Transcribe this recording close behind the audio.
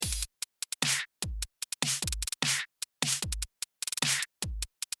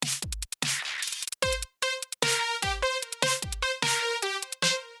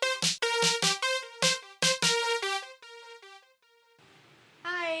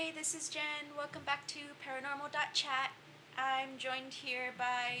this is Jen. Welcome back to Paranormal.chat. I'm joined here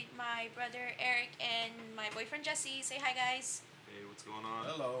by my brother Eric and my boyfriend Jesse. Say hi, guys. Hey, what's going on?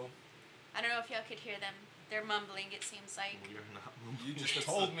 Hello. I don't know if y'all could hear them. They're mumbling, it seems like. We are not mumbling. You just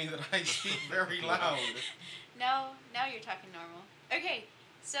told me that I speak very loud. No, now you're talking normal. Okay,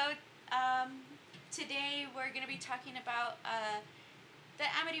 so today we're going to be talking about the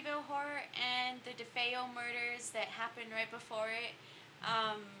Amityville Horror and the DeFeo murders that happened right before it.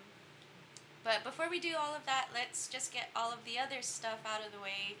 But before we do all of that, let's just get all of the other stuff out of the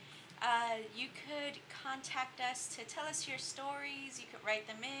way. You could contact us to tell us your stories. You could write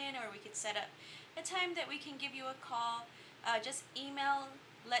them in, or we could set up a time that we can give you a call. Just email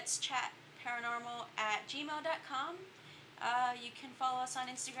letschatparanormal@gmail.com. You can follow us on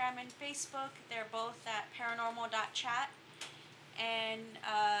Instagram and Facebook. They're both at paranormal.chat. And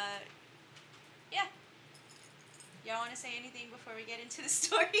yeah. Y'all want to say anything before we get into the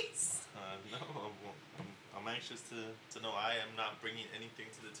stories? No, I'm anxious to know. I am not bringing anything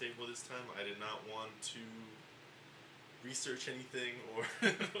to the table this time. I did not want to research anything or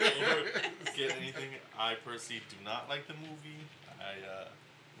get anything. I personally do not like the movie. I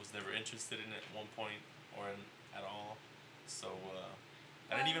was never interested in it at one point or at all. So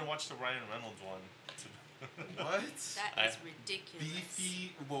I didn't even watch the Ryan Reynolds one. What? That is ridiculous.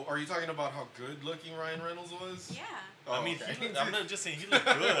 Beefy. Well, are you talking about how good looking Ryan Reynolds was? Yeah. Oh, I mean, okay. I'm not just saying he looked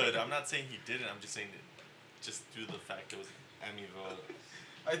good. I'm not saying he didn't. I'm just saying that just due to the fact it was Amityville.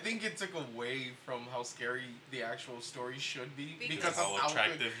 I think it took away from how scary the actual story should be Because of how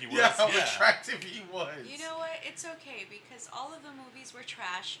attractive he was. Yeah, how attractive he was. You know what? It's okay because all of the movies were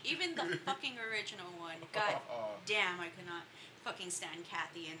trash. Even the fucking original one. God damn, I could not fucking stand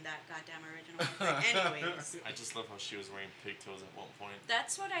Kathy in that goddamn original one. But anyways. I just love how she was wearing pigtails at one point.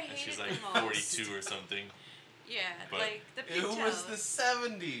 That's what I And hated she's like the most. 42 or something. Yeah, But like the It pigtails. was the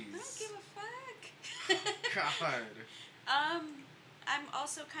 70s. I don't give a fuck. God. I'm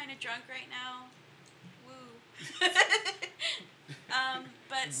also kind of drunk right now. Woo.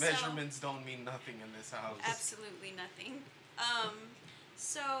 But Measurements don't mean nothing in this house. Absolutely nothing.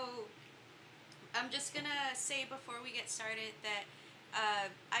 So I'm just gonna say before we get started that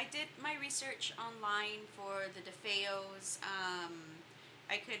I did my research online for the DeFeos.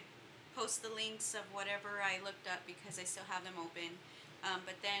 I could post the links of whatever I looked up because I still have them open.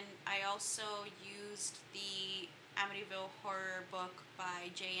 But then I also used the Amityville Horror book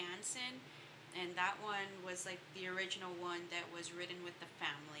by Jay Anson, and that one was like the original one that was written with the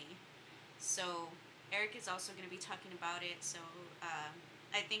family. So Eric is also going to be talking about it, so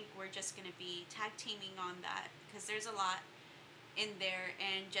I think we're just going to be tag teaming on that because there's a lot in there,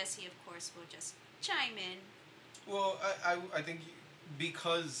 and Jesse, of course, will just chime in. Well, I think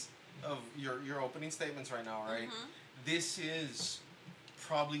because of your opening statements right now, right? Mm-hmm. This is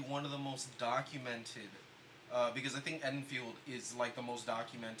probably one of the most documented, because I think Enfield is like the most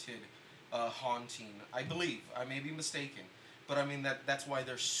documented haunting. I believe. I may be mistaken, but I mean that's why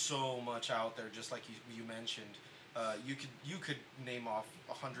there's so much out there. Just like you mentioned, you could name off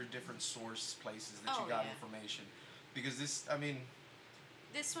 100 different source places that you got information, because this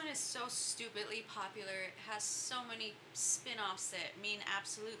one is so stupidly popular. It has so many spin-offs that mean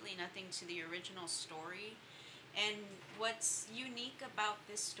absolutely nothing to the original story. And what's unique about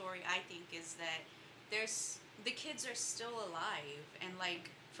this story, I think, is that the kids are still alive, and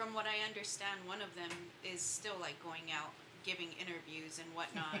like from what I understand, one of them is still like going out giving interviews and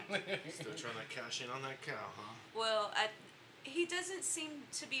whatnot. Still trying to cash in on that cow, huh? Well, he doesn't seem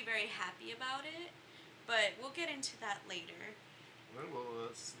to be very happy about it, but we'll get into that later. Well,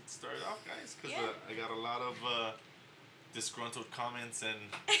 let's start it off, guys, because Yeah. I got a lot of disgruntled comments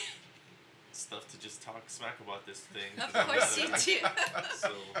and stuff to just talk smack about this thing. Of course you do.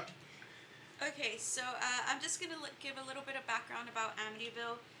 So, Okay, so I'm just going to give a little bit of background about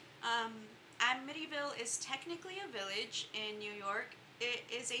Amityville. Amityville is technically a village in New York. It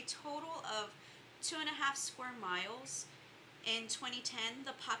is a total of 2.5 square miles. In 2010,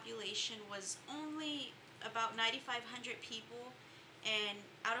 the population was only about 9,500 people, and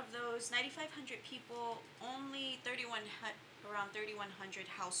out of those 9,500 people, only around 3,100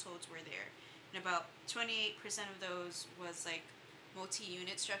 households were there, and about 28% of those was like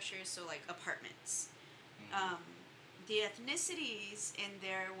multi-unit structures, so like apartments. The ethnicities in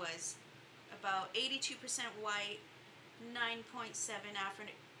there was about 82% white, 9.7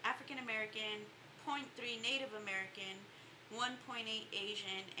 African American, 0.3 Native American, 1.8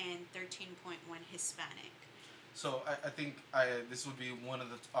 Asian, and 13.1 Hispanic. So I think this would be one of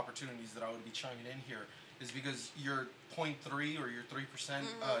the opportunities that I would be chiming in here, is because your 0.3 or your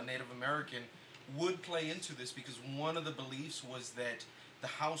 3% Native American would play into this, because one of the beliefs was that the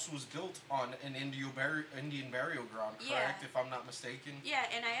house was built on an Indian burial ground, correct? Yeah. If I'm not mistaken. Yeah,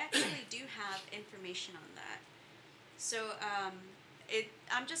 and I actually do have information on that. So,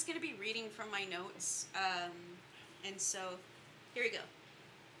 I'm just going to be reading from my notes. And so, here we go.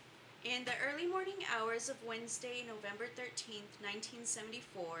 In the early morning hours of Wednesday, November 13th,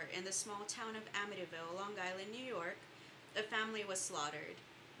 1974, in the small town of Amityville, Long Island, New York, a family was slaughtered.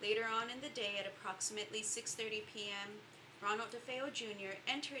 Later on in the day, at approximately 6:30 p.m., Ronald DeFeo Jr.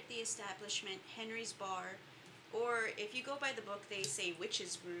 entered the establishment Henry's Bar, or if you go by the book, they say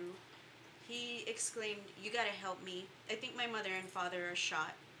Witch's Brew. He exclaimed, "You gotta help me. I think my mother and father are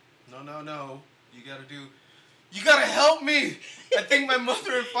shot." No. You gotta help me! I think my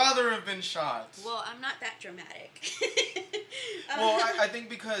mother and father have been shot. Well, I'm not that dramatic. Well, I think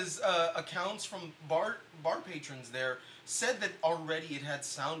because accounts from bar patrons there said that already it had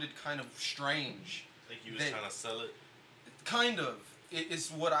sounded kind of strange. Like he was trying to sell it? Kind of.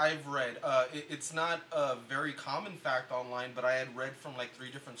 It's what I've read. It's not a very common fact online, but I had read from like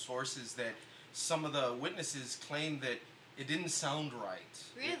 3 different sources that some of the witnesses claimed that it didn't sound right.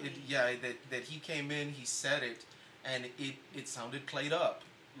 Really? That he came in, he said it, and it sounded played up.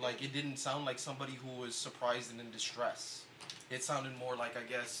 Like, it didn't sound like somebody who was surprised and in distress. It sounded more like, I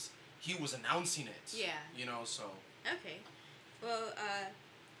guess, he was announcing it. Yeah. You know, so. Okay. Well,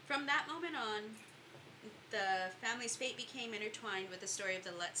 from that moment on, the family's fate became intertwined with the story of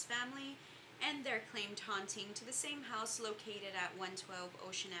the Lutz family and their claimed haunting to the same house located at 112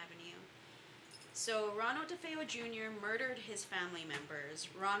 Ocean Avenue. So, Ronald DeFeo Jr. murdered his family members.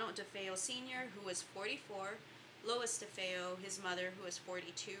 Ronald DeFeo Sr., who was 44, Lois DeFeo, his mother, who was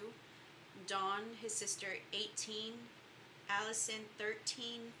 42, Dawn, his sister, 18, Allison,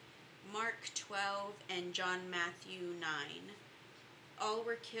 13, Mark, 12, and John Matthew, 9. All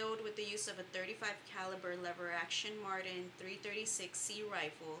were killed with the use of a .35 caliber lever-action Martin .336C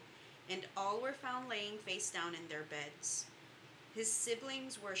rifle, and all were found laying face down in their beds. His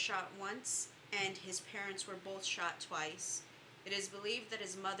siblings were shot once, and his parents were both shot twice. It is believed that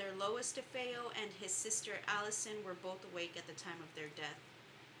his mother, Lois DeFeo, and his sister, Allison, were both awake at the time of their death.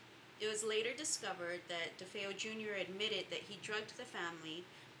 It was later discovered that DeFeo Jr. admitted that he drugged the family,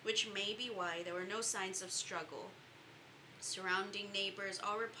 which may be why there were no signs of struggle. Surrounding neighbors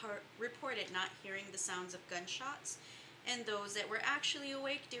all reported not hearing the sounds of gunshots, and those that were actually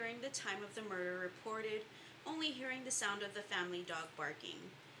awake during the time of the murder reported only hearing the sound of the family dog barking.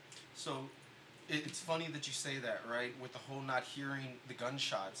 So, it's funny that you say that, right? With the whole not hearing the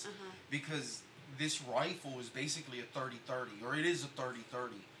gunshots, because this rifle is basically a 30-30, or it is a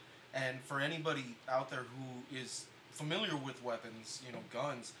 30-30. And for anybody out there who is familiar with weapons, you know,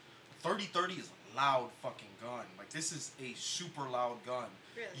 guns, 30-30 is a loud fucking gun. Like, this is a super loud gun.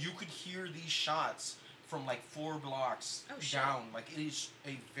 Really? You could hear these shots from like 4 blocks shit. down. Like, it is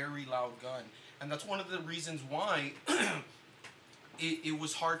a very loud gun. And that's one of the reasons why it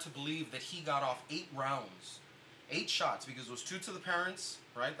was hard to believe that he got off 8 rounds. 8 shots, because it was 2 to the parents,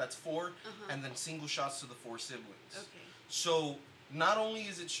 right? That's 4. And then single shots to the 4 siblings. Okay. So, not only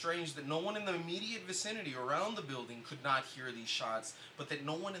is it strange that no one in the immediate vicinity around the building could not hear these shots, but that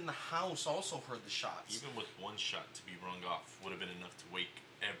no one in the house also heard the shots. Even with 1 shot to be rung off would have been enough to wake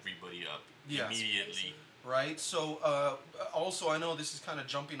everybody up Yes. immediately. Right. So, also, I know this is kind of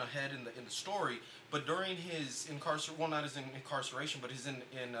jumping ahead in the story, but during his not his incarceration, but his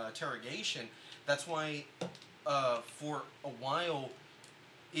interrogation, that's why, for a while,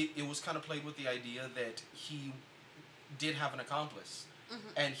 it was kind of played with the idea that he did have an accomplice,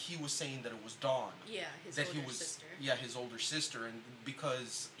 and he was saying that it was Dawn. Yeah, his sister. Yeah, his older sister, and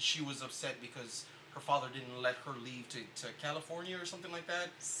because she was upset because her father didn't let her leave to California or something like that.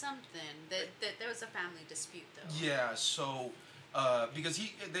 Something. That there was a family dispute, though. Yeah, so, because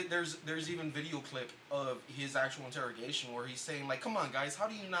there's even video clip of his actual interrogation where he's saying, like, come on, guys, how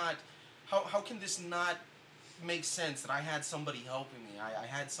can this not make sense that I had somebody helping me? I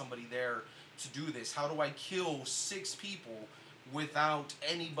had somebody there to do this. How do I kill 6 people without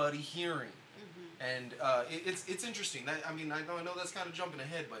anybody hearing? And it's interesting. I know that's kind of jumping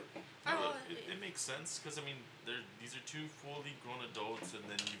ahead, but it makes sense because these are 2 fully grown adults, and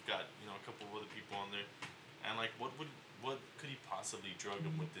then you've got a couple of other people on there, and like what could he possibly drug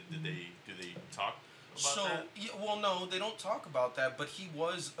them with? Do they talk about that? Well, no, they don't talk about that. But he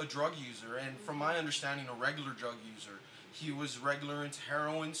was a drug user, and from my understanding, a regular drug user. He was regular into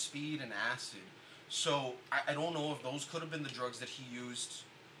heroin, speed, and acid. So I don't know if those could have been the drugs that he used,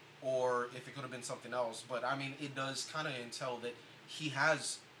 or if it could have been something else. But it does kind of entail that he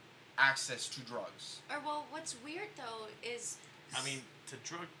has access to drugs. Well, what's weird though is, to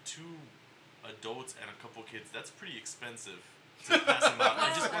drug 2 adults and a couple kids, that's pretty expensive to pass them out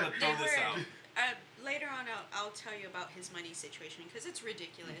tell you about his money situation because it's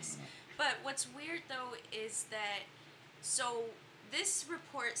ridiculous. But what's weird though is that, so this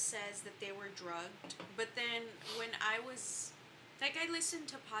report says that they were drugged, but then when I was, like, I listened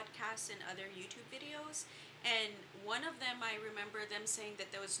to podcasts and other YouTube videos, and one of them I remember them saying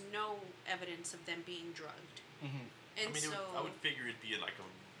that there was no evidence of them being drugged. Mm-hmm. And I mean, so I would figure it'd be like a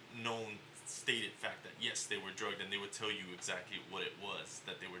known, stated fact that yes, they were drugged, and they would tell you exactly what it was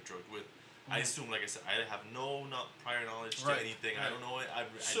that they were drugged with. I assume, like I said, I have not prior knowledge to anything. I don't know it. I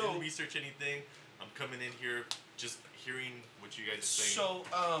didn't research anything. I'm coming in here just hearing what you guys are saying.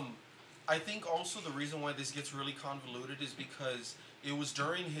 So, I think also the reason why this gets really convoluted is because it was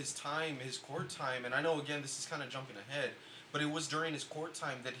during his time, his court time, and I know again this is kind of jumping ahead, but it was during his court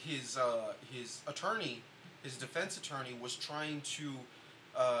time that his attorney, his defense attorney, was trying to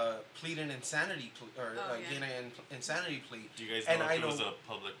plead an insanity plea, or gain an insanity plea. Do you guys know if it was a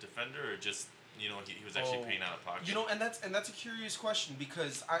public defender or just he was actually paying out of pocket? And that's a curious question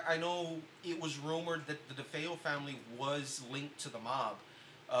because I know it was rumored that the DeFeo family was linked to the mob.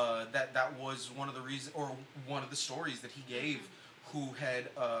 That was one of the reasons, or one of the stories that he gave, who had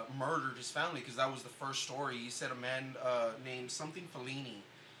murdered his family, because that was the first story. He said a man named something Fellini.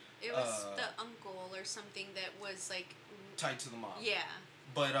 It was the uncle or something that was like tied to the mob. Yeah.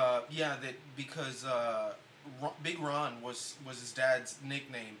 But that because Big Ron was his dad's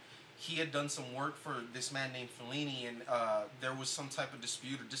nickname. He had done some work for this man named Fellini, and there was some type of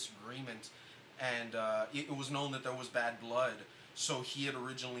dispute or disagreement, and it was known that there was bad blood. So he had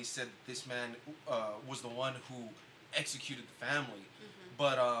originally said that this man was the one who executed the family.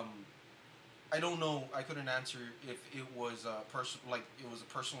 But I don't know. I couldn't answer if it was a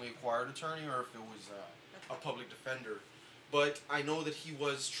personally acquired attorney or if it was a public defender. But I know that he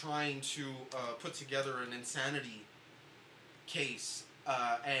was trying to put together an insanity case,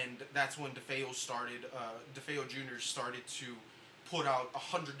 and that's when DeFeo Jr. started to put out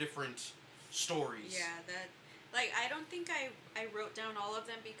 100 different stories. Yeah, I don't think I wrote down all of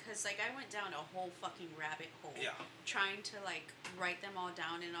them because, I went down a whole fucking rabbit hole. Yeah. Trying to, write them all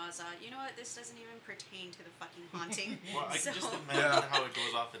down, and I was you know what, this doesn't even pertain to the fucking haunting. Well, I can just imagine how it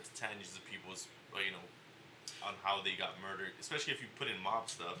goes off at the tangents of people's, on how they got murdered, especially if you put in mob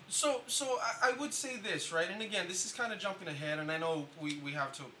stuff. So I would say this, right? And again, this is kind of jumping ahead, and I know we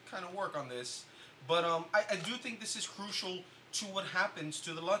have to kind of work on this, but I do think this is crucial to what happens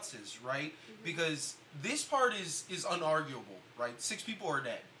to the Lutzes, right? Mm-hmm. Because this part is unarguable, right? 6 people are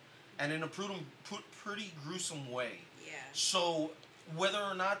dead, and in a pretty gruesome way. Yeah. So whether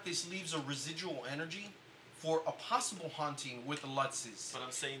or not this leaves a residual energy for a possible haunting with the Lutzes. But I'm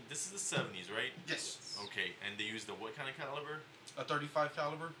saying this is the 70s, right? Yes. Okay, and they used a what kind of caliber? A .35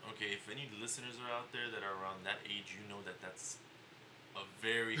 caliber. Okay, if any listeners are out there that are around that age, you know that that's a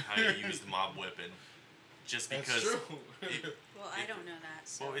very highly used mob weapon. Just because. That's true. I don't know that.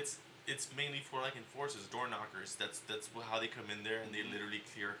 So. Well, it's mainly for enforcers, door knockers. That's how they come in there, and they literally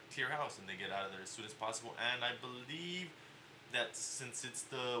clear house, and they get out of there as soon as possible. And I believe that since it's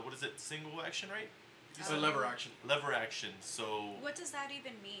the single action, right? It's a lever action. Lever action. So. What does that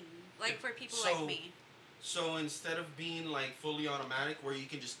even mean? For people like me. So instead of being fully automatic, where you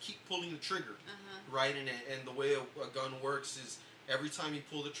can just keep pulling the trigger, right? And the way a gun works is every time you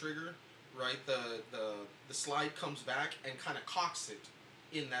pull the trigger, right, the slide comes back and kind of cocks it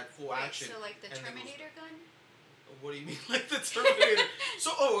in that full action. So the Terminator gun? What do you mean, the Terminator?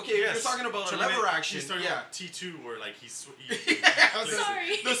 So, okay, yes. If you're talking about a lever action, he's talking about T2, where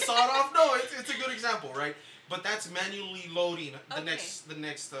sorry. The sawed off. No, it's a good example, right? But that's manually loading the next okay,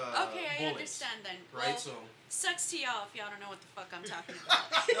 bullets, I understand then. Right, well, so sucks to y'all if y'all don't know what the fuck I'm talking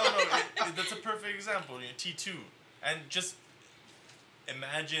about. No, that's a perfect example. T2, and just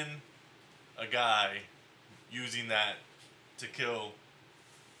imagine a guy using that to kill.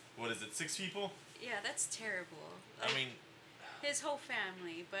 What is it? 6 people? Yeah, that's terrible. I mean, his whole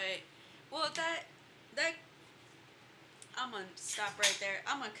family, but that I'm gonna stop right there.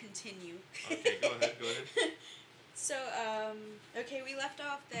 I'm gonna continue. Okay, go ahead. So, okay, we left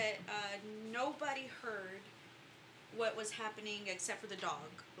off that nobody heard what was happening except for the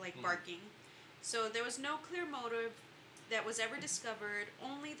dog, barking. So there was no clear motive that was ever discovered,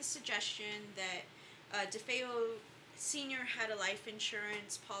 only the suggestion that DeFeo Sr. had a life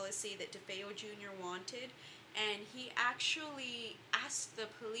insurance policy that DeFeo Jr. wanted, and he actually asked the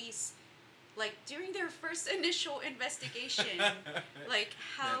police, during their first initial investigation, how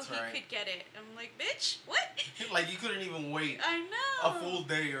That's he right. could get it. I'm like, bitch, what? you couldn't even wait I know. a full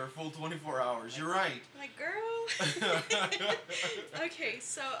day or a full 24 hours. You're right. Girl. Okay,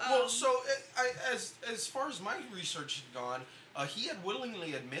 so as far as my research had gone, he had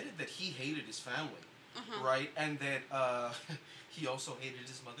willingly admitted that he hated his family. right? And that he also hated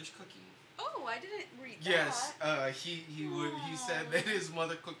his mother's cooking. Oh, I didn't read that. Yes, he said that his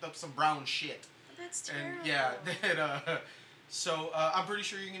mother cooked up some brown shit. That's terrible. And yeah, that so I'm pretty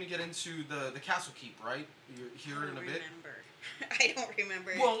sure you're gonna get into the Castle Keep, right? You're here in a bit. I don't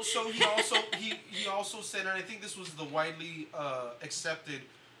remember. Well, so he also said, and I think this was the widely accepted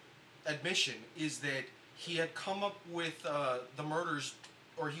admission, is that he had come up with the murders,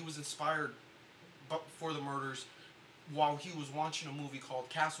 or he was inspired for the murders while he was watching a movie called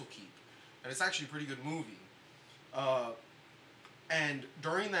Castle Keep, and it's actually a pretty good movie. And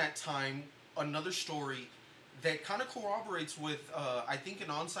during that time, another story that kind of corroborates with, I think, an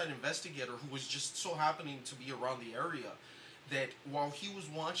on-site investigator who was just so happening to be around the area, that while he was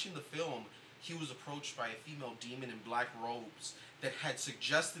watching the film, he was approached by a female demon in black robes that had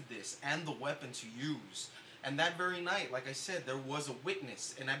suggested this and the weapon to use. And that very night, like I said, there was a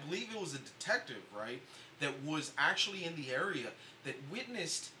witness, and I believe it was a detective, right, that was actually in the area that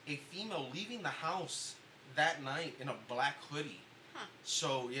witnessed a female leaving the house that night in a black hoodie. Huh.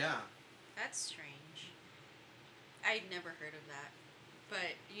 So, yeah. That's strange. I'd never heard of that.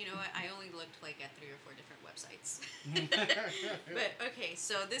 But, you know what, I only looked like at 3 or 4 different websites. But, okay,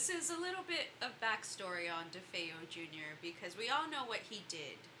 so this is a little bit of backstory on DeFeo Jr. because we all know what he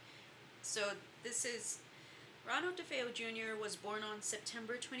did. So, this is... Ronald DeFeo Jr. was born on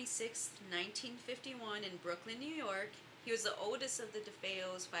September 26, 1951 in Brooklyn, New York. He was the oldest of the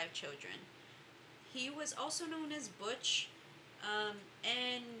DeFeos' 5 children. He was also known as Butch,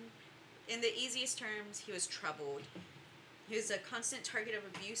 and in the easiest terms, he was troubled. He was a constant target of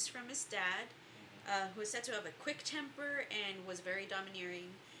abuse from his dad, who was said to have a quick temper and was very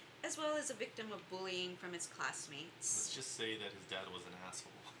domineering, as well as a victim of bullying from his classmates. Let's just say that his dad was an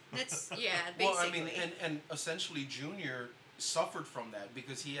asshole. Yeah, basically. Well, I mean, and essentially Junior suffered from that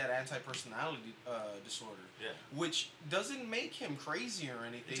because he had anti-personality disorder. Yeah. Which doesn't make him crazy or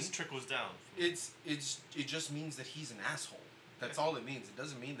anything. It just trickles down. It just means that he's an asshole. That's all it means. It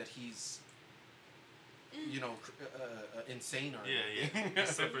doesn't mean that he's, insane or anything. Yeah. It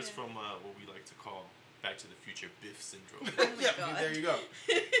suffers from what we like to call Back to the Future Biff syndrome. Oh my Yeah, God. there you go.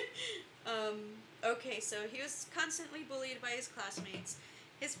 Okay, so he was constantly bullied by his classmates.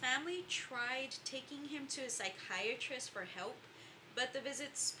 His family tried taking him to a psychiatrist for help, but the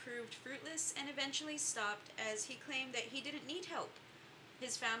visits proved fruitless and eventually stopped as he claimed that he didn't need help.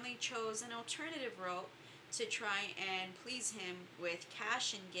 His family chose an alternative route to try and please him with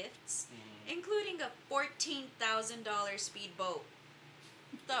cash and gifts, including a $14,000 speedboat.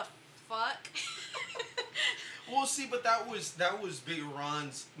 The fuck? Well, see, but that was Big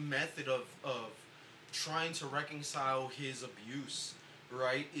Ron's method of trying to reconcile his abuse,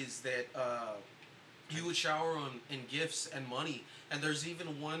 right? Is that he would shower him in gifts and money, and there's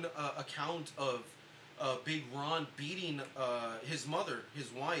even one account of Big Ron beating his mother,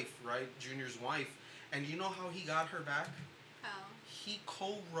 his wife, right, Junior's wife, and you know how he got her back? How? He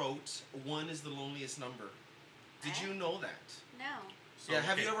co-wrote "One Is the Loneliest Number." Did you know that? No. So, Yeah.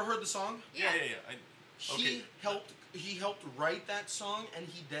 Have okay. you ever heard the song? Yeah. He helped write that song, and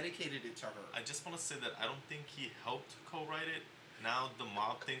he dedicated it to her. I just want to say that I don't think he helped co-write it. Now the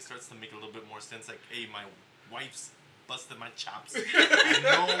mob thing starts to make a little bit more sense. Like, hey, my wife's busted my chops. I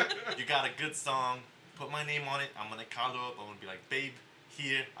know you got a good song. Put my name on it. I'm gonna call her up. I'm gonna be like, babe,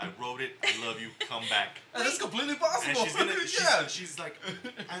 here, I wrote it. I love you. Come back. And that's completely possible. And she's gonna, yeah. she's like,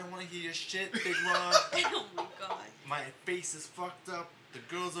 I don't want to hear your shit, Big Ron. Oh my God. My face is fucked up. The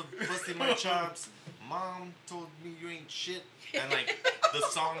girls are busting my chops. Mom told me you ain't shit. And like the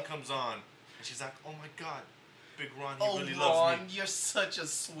song comes on, and she's like, oh my God, Big Ron, he really loves me. You're such a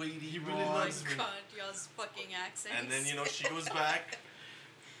sweetie. He really Oh my loves me. God, y'all's fucking accents. And then she goes back,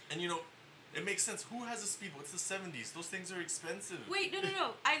 and it makes sense. Who has a speedboat? It's the 70s. Those things are expensive. Wait,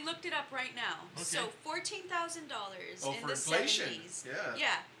 no. I looked it up right now. Okay. So $14,000 Oh, in for the inflation. 70s. Yeah.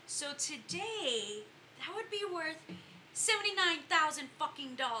 Yeah. So today, that would be worth $79,000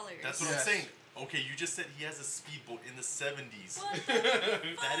 fucking dollars. That's what Yes. I'm saying. Okay, you just said he has a speedboat in the 70s. What the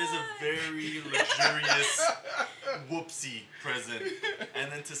That is a very luxurious whoopsie present. And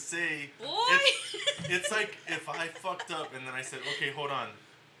then to say, Boy! it's like if I fucked up and then I said, okay, hold on,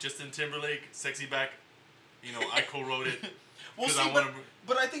 Justin Timberlake, Sexy Back, I co-wrote it. Well, 'cause see, I wanna-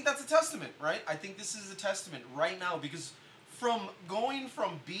 but I think that's a testament, right? I think this is a testament right now because from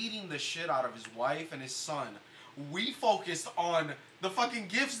beating the shit out of his wife and his son, we focused on the fucking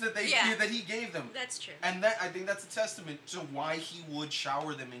gifts that that he gave them. That's true. And I think that's a testament to why he would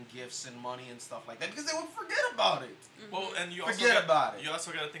shower them in gifts and money and stuff like that because they would forget about it. Well, and you also Forget about it. You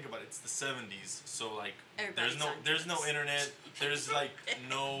also got to think about it. It's the 70s, so like Everybody's on there's no gifts. internet. There's like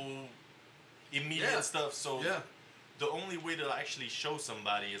no immediate stuff. So Yeah. the only way to actually show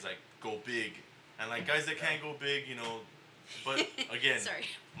somebody is like go big, and like guys that can't go big, you know. But again, Sorry.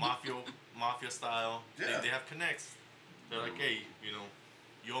 mafia style. Yeah. They have connects. They're like, hey, you know,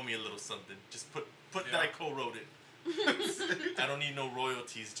 you owe me a little something. Just put Yeah. that I co-wrote it. I don't need no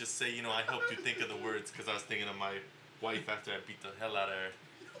royalties. Just say, you know, I helped you think of the words because I was thinking of my wife after I beat the hell out of her.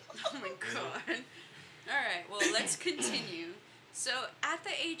 Oh my god. Alright, well, let's continue. So, at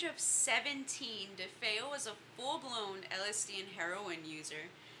the age of 17, DeFeo was a full-blown LSD and heroin user.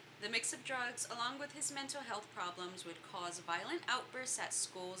 The mix of drugs, along with his mental health problems, would cause violent outbursts at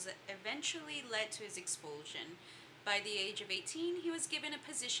schools that eventually led to his expulsion. By the age of 18, he was given a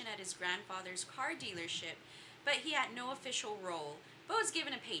position at his grandfather's car dealership, but he had no official role, but was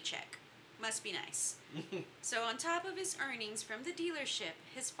given a paycheck. Must be nice. So on top of his earnings from the dealership,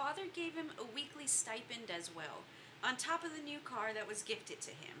 his father gave him a weekly stipend as well, on top of the new car that was gifted to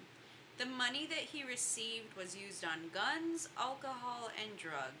him. The money that he received was used on guns, alcohol, and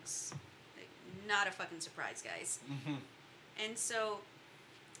drugs. Like, not a fucking surprise, guys. And so,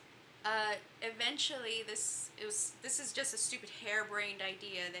 eventually, this is just a stupid harebrained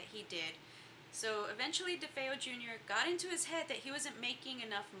idea that he did. So eventually, DeFeo Jr. got into his head that he wasn't making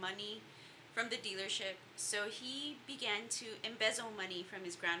enough money from the dealership, so he began to embezzle money from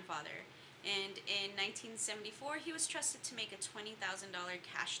his grandfather. And in 1974, he was trusted to make a $20,000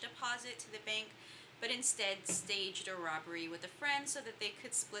 cash deposit to the bank, but instead staged a robbery with a friend so that they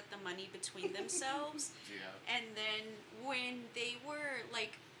could split the money between themselves. Yeah. And then when they were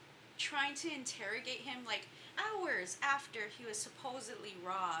like trying to interrogate him, like hours after he was supposedly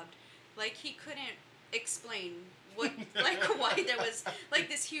robbed, like he couldn't explain what, like why there was like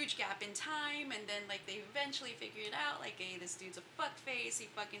this huge gap in time, and then like they eventually figured out like, hey, this dude's a fuckface, he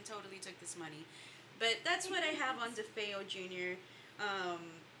fucking totally took this money. But that's what I have on DeFeo Jr.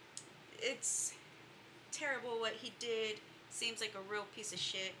 It's terrible what he did. Seems like a real piece of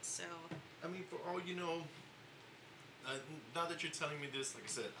shit. So I mean, for all you know, now that you're telling me this, like I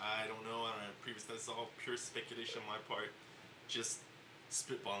said, I don't know. I don't have previous. That's all pure speculation on my part. Just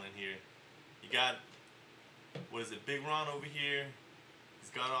spitballing here. You got, what is it, Big Ron over here. He's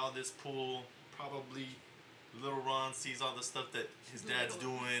got all this pull. Probably Little Ron sees all the stuff that his dad's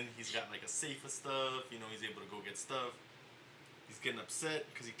doing. He's got like a safe of stuff. You know, he's able to go get stuff. He's getting upset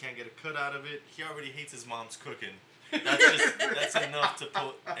because he can't get a cut out of it. He already hates his mom's cooking. That's enough to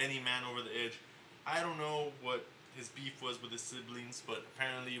put any man over the edge. I don't know what his beef was with his siblings, but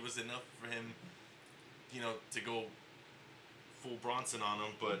apparently it was enough for him, you know, to go full Bronson on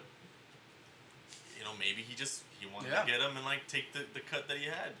him. But you know, maybe he wanted to get him and like take the cut that he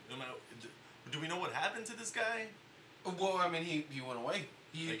had. Do we know what happened to this guy? Well, I mean, he went away.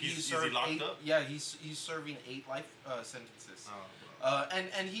 Is he locked up? Yeah, he's serving 8 life sentences. Oh, wow.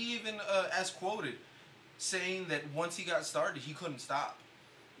 And he even, as quoted, saying that once he got started, he couldn't stop.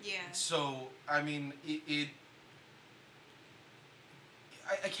 yeah. So I mean,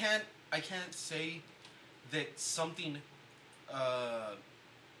 I can't say that something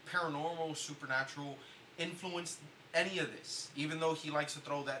paranormal, supernatural influenced any of this, even though he likes to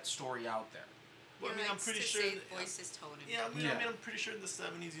throw that story out there. Well, I mean, I'm pretty sure. Voices told him. Yeah, I mean, I'm pretty sure in the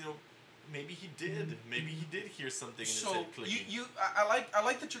 70s, you know, maybe he did. Maybe he did hear something in his So head clicking. I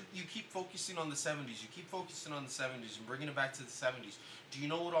like that you keep focusing on the 70s. You keep focusing on the 70s and bringing it back to the 70s. Do you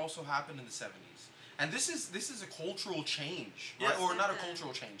know what also happened in the 70s? And this is a cultural change, right? Yes. Or not a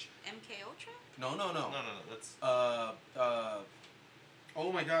cultural change. MK Ultra? No, that's...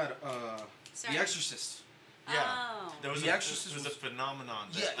 Oh my God, Sorry. The Exorcist. Yeah. Oh. There was The a, Exorcist there was a phenomenon.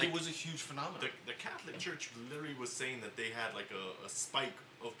 That, Yeah, like, it was a huge phenomenon. The Catholic Church literally was saying that they had like a spike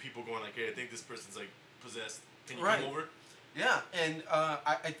of people going like, hey, I think this person's like possessed. Can you come over? Yeah, and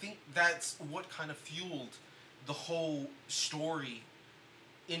I think that's what kind of fueled the whole story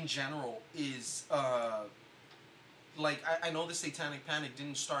in general is, like, I know the Satanic Panic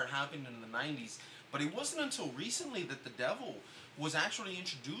didn't start happening in the 90s, but it wasn't until recently that the devil was actually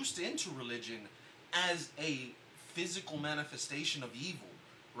introduced into religion as a physical manifestation of evil,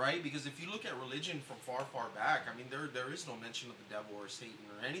 right? Because if you look at religion from far, far back, I mean, there is no mention of the devil or Satan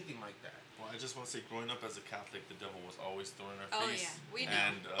or anything like that. Well, I just want to say, growing up as a Catholic, the devil was always thrown in our Oh, face. yeah, we know.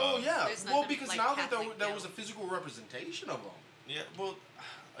 And, Oh yeah, There's well, nothing because like now that Catholic there was a guilt. physical representation of them. Yeah, well,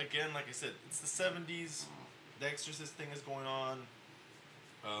 again, like I said, it's the 70s. The Exorcist thing is going on.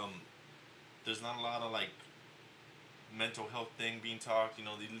 There's not a lot of, like, mental health thing being talked. You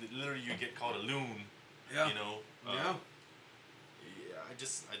know, literally you get called a loon. Yeah. You know? Yeah. Yeah,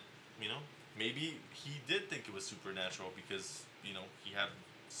 you know, maybe he did think it was supernatural because, you know, he had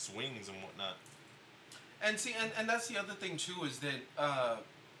swings and whatnot. And see, and that's the other thing too, is that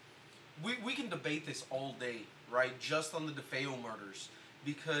we can debate this all day, right? Just on the DeFeo murders,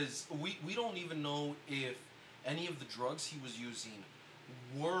 because we don't even know if any of the drugs he was using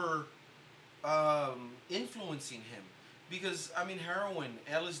were influencing him. Because I mean, heroin,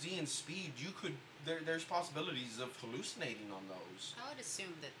 LSD, and speed, there's possibilities of hallucinating on those. I would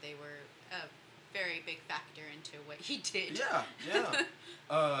assume that they were a very big factor into what he did. Yeah,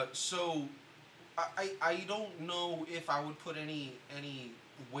 yeah. So I don't know if I would put any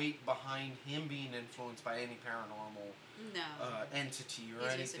weight behind him being influenced by any paranormal entity or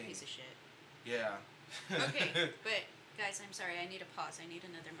He's anything. just a piece of shit. Yeah. Okay, but guys, I'm sorry. I need a pause. I need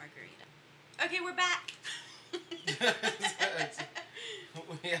another margarita. Okay, we're back.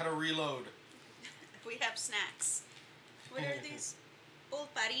 We had to reload. We have snacks. What are these?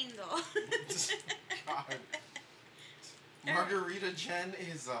 Pulparindo. God. Margarita Jen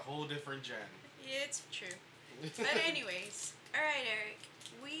is a whole different Jen. It's true. But anyways, all right, Eric.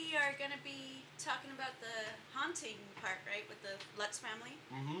 We are gonna be talking about the haunting part, right, with the Lutz family.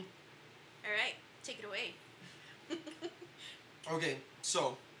 Mm-hmm. All right, take it away. Okay,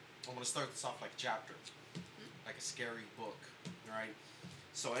 so I'm gonna start this off like a chapter, like a scary book. All right.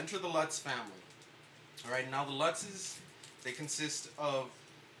 So enter the Lutz family. All right. Now the Lutzes, they consist of,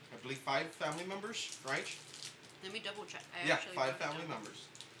 I believe, 5 family members, right? Let me double check. Yeah, 5 family members,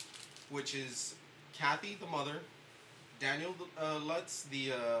 which is Kathy, the mother, Daniel Lutz,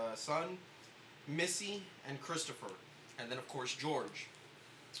 the son, Missy, and Christopher, and then of course George,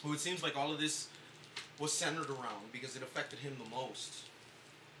 who it seems like all of this was centered around because it affected him the most.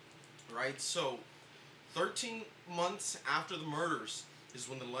 Right? So 13 months after the murders is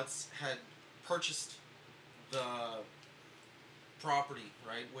when the Lutz had purchased the property,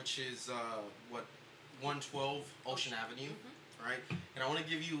 right? Which is, 112 Ocean Avenue, right? And I want to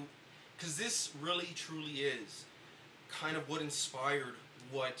give you, because this really, truly is kind of what inspired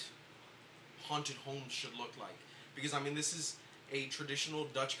what haunted homes should look like. Because, I mean, this is a traditional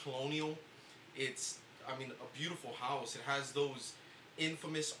Dutch colonial. It's, I mean, a beautiful house. It has those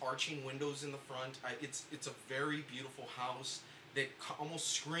infamous arching windows in the front. It's a very beautiful house that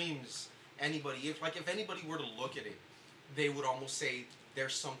almost screams anybody. If anybody were to look at it, they would almost say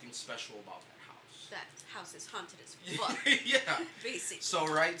there's something special about that house. That house is haunted as fuck. Yeah. Basically. So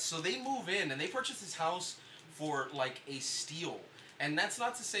so they move in and they purchase this house for like a steal. And that's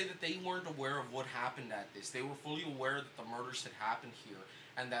not to say that they weren't aware of what happened at this. They were fully aware that the murders had happened here,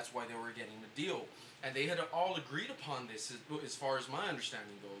 and that's why they were getting the deal. And they had all agreed upon this, as far as my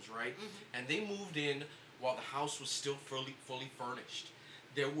understanding goes, right? Mm-hmm. And they moved in while the house was still fully furnished.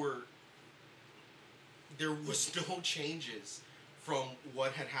 There was no changes from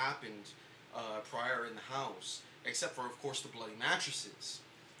what had happened prior in the house, except for, of course, the bloody mattresses.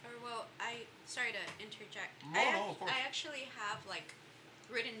 Sorry to interject. No, of course. I actually have,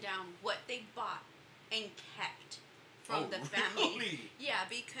 written down what they bought and kept from the family. Really? Yeah,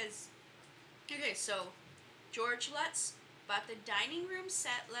 because, okay, so George Lutz bought the dining room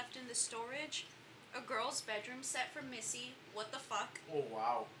set left in the storage, a girl's bedroom set for Missy, what the fuck? Oh,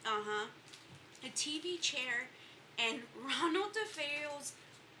 wow. Uh-huh. A TV chair, and Ronald DeFeo's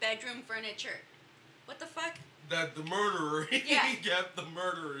bedroom furniture. What the fuck? That the murderer, Yeah. he kept the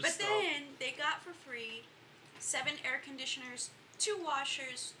murderer's But stuff. then they got for free 7 air conditioners, 2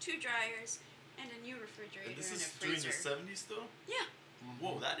 washers, 2 dryers, and a new refrigerator And this and a is during freezer. the 70s though? Yeah.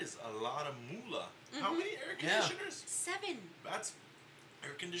 Whoa, that is a lot of moolah. Mm-hmm. How many air Yeah. conditioners? 7. That's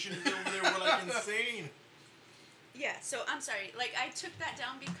air conditioners over there were like insane. Yeah, so I'm sorry. I took that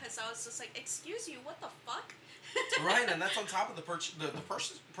down because I was just like, excuse you, what the fuck? Right, and that's on top of the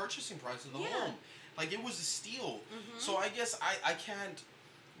purchasing price of the Yeah. home. It was a steal. Mm-hmm. So I guess I can't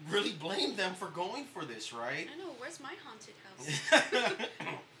really blame them for going for this, right? I know, where's my haunted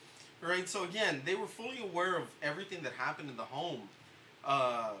house? Right, so again, they were fully aware of everything that happened in the home.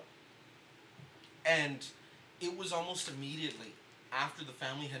 And it was almost immediately after the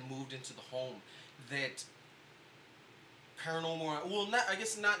family had moved into the home that paranormal, I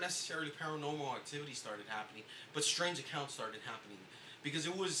guess not necessarily paranormal activity started happening, but strange accounts started happening. Because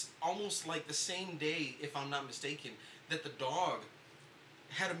it was almost like the same day, if I'm not mistaken, that the dog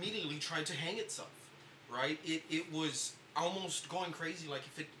had immediately tried to hang itself, right? It was almost going crazy, like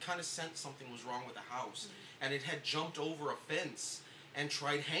if it kind of sensed something was wrong with the house. Mm-hmm. And it had jumped over a fence and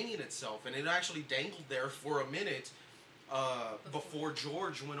tried hanging itself. And it actually dangled there for a minute before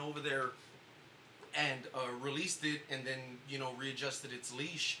George went over there and released it and then, readjusted its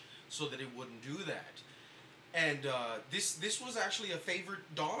leash so that it wouldn't do that. And this was actually a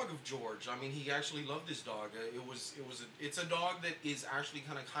favorite dog of George. I mean, he actually loved this dog. It's a dog that is actually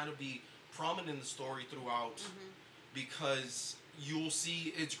kind of be prominent in the story throughout, mm-hmm. because you'll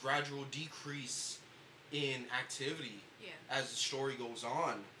see its gradual decrease in activity Yeah. as the story goes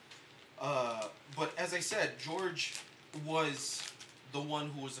on. But as I said, George was the one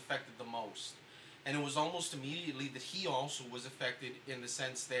who was affected the most. And it was almost immediately that he also was affected in the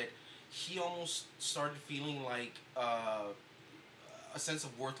sense that he almost started feeling like a sense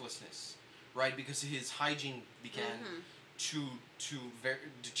of worthlessness, right? Because his hygiene began to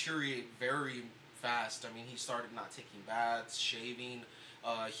deteriorate very fast. I mean, he started not taking baths, shaving.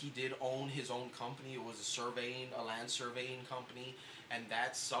 He did own his own company. It was a land surveying company, and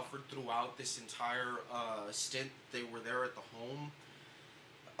that suffered throughout this entire stint they were there at the home.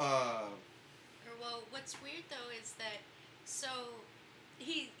 Well, what's weird though is that, so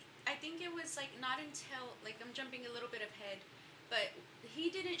I think it was like not until, like, I'm jumping a little bit ahead, but he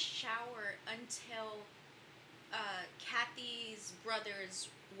didn't shower until Kathy's brother's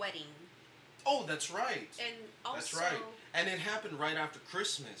wedding. Oh, that's right. And also, That's right. And it happened right after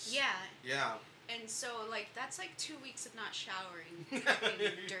Christmas. Yeah. Yeah. And so, like, that's like 2 weeks of not showering,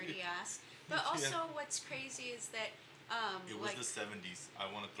 fucking dirty ass. But also, what's crazy is that, It was like, the 70s.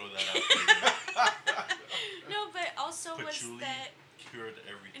 I want to throw that out there. no, but also Patchouli was that cured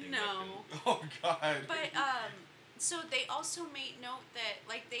everything. no. Oh, God. But so they also made note that,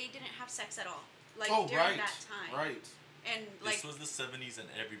 like, they didn't have sex at all, like, Oh, during right. that time. Right. And like, This was the 70s and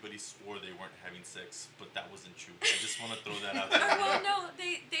everybody swore they weren't having sex, but that wasn't true. I just want to throw that out there. well, no,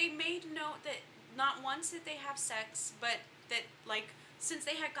 they made note that not once did they have sex, but that, like, since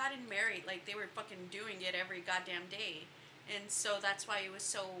they had gotten married, like, they were fucking doing it every goddamn day. And so that's why it was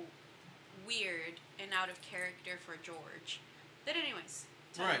so weird and out of character for George. But anyways,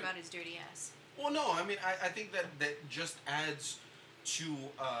 tell me Right. about his dirty ass. Well, no, I mean, I think that just adds to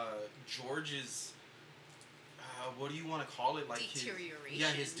George's, what do you want to call it? Like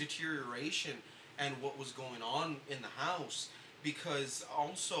Deterioration. his deterioration and what was going on in the house. Because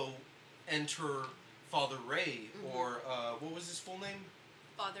also enter Father Ray, or what was his full name?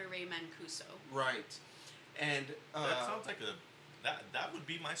 Father Ray Mancuso. Right. And That sounds like that would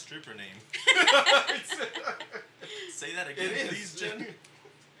be my stripper name. Say that again, It is. please, Jen.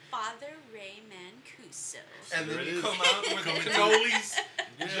 Father Ray Mancuso. And There then it you is. come out with Coming the to- cannolis,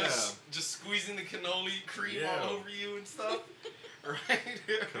 Yeah. just squeezing the cannoli cream Yeah. all over you and stuff, right?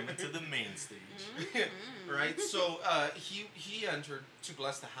 Coming to the main stage. Right. So he entered to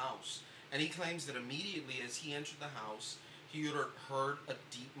bless the house, and he claims that immediately as he entered the house, he heard a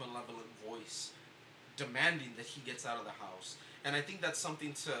deep malevolent voice demanding that he gets out of the house. And I think that's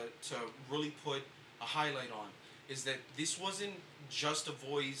something to really put a highlight on, is that this wasn't just a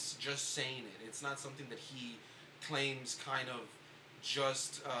voice just saying it. It's not something that he claims kind of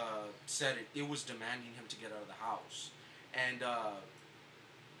just said it. It was demanding him to get out of the house. And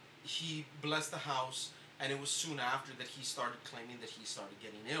he blessed the house, and it was soon after that he started claiming that he started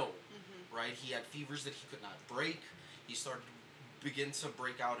getting ill, right? He had fevers that he could not break. He started to begin to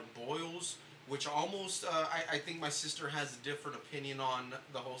break out in boils, which almost, I think my sister has a different opinion on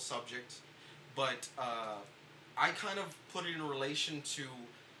the whole subject, but I kind of put it in relation to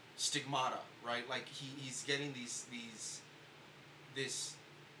stigmata, right? Like he's getting this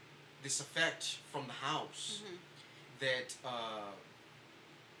effect from the house that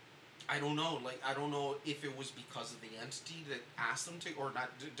I don't know. Like, I don't know if it was because of the entity that asked him to, or not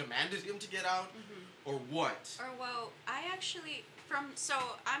demanded him to get out, or what. Or, well, I actually, so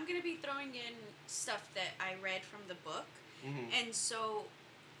I'm going to be throwing in stuff that I read from the book. And so,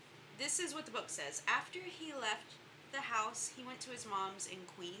 this is what the book says. After he left the house, he went to his mom's in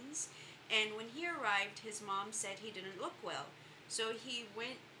Queens. And when he arrived, his mom said he didn't look well. So he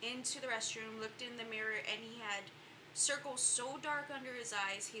went into the restroom, looked in the mirror, and he had circles so dark under his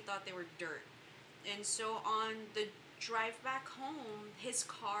eyes, he thought they were dirt. And so on the drive back home, his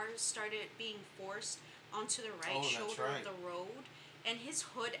car started being forced onto the right shoulder of the road, and his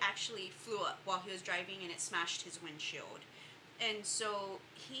hood actually flew up while he was driving, and it smashed his windshield. And so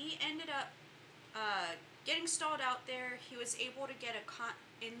he ended up getting stalled out there. He was able to get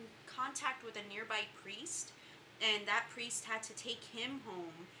in contact with a nearby priest, and that priest had to take him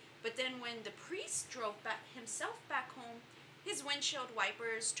home. But then when the priest drove himself back home, his windshield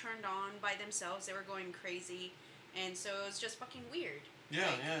wipers turned on by themselves. They were going crazy. And so it was just fucking weird. Yeah,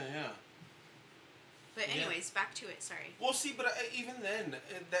 Like, yeah. But anyways, back to it, sorry. Well, see, but even then,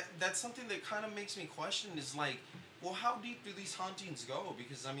 that's something that kind of makes me question, is like, well, how deep do these hauntings go?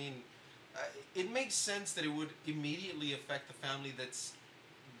 Because, I mean, it makes sense that it would immediately affect the family that's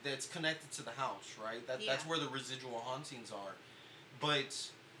connected to the house, right? That's where the residual hauntings are.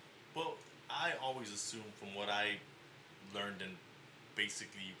 But... Well, I always assume from what I learned and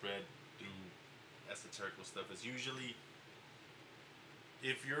basically read through esoterical stuff is usually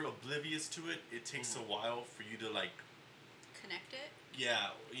if you're oblivious to it, it takes a while for you to like. Connect it. Yeah,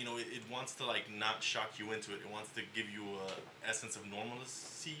 it wants to like not shock you into it. It wants to give you a essence of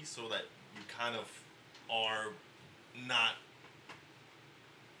normalcy, so that you kind of are not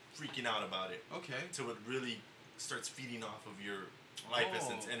freaking out about it. Okay. So it really starts feeding off of your life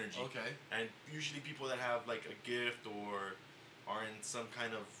essence energy. Okay. And usually people that have like a gift or are in some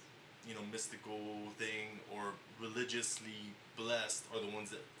kind of mystical thing or religiously blessed are the ones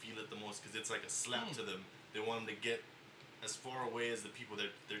that feel it the most, because it's like a slap to them. They want them to get as far away as the people that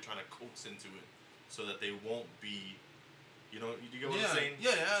they're trying to coax into it, so that they won't be, you get what I'm saying?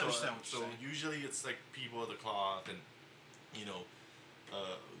 Yeah, I understand what you're saying. So usually it's like people of the cloth and,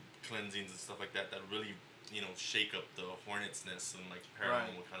 cleansings and stuff like that really, shake up the hornet's nest and like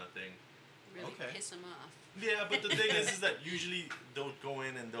paranormal kind of thing. Really piss them off. Yeah, but the thing is that usually they'll go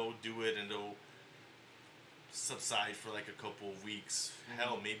in and they'll do it and they'll subside for like a couple of weeks,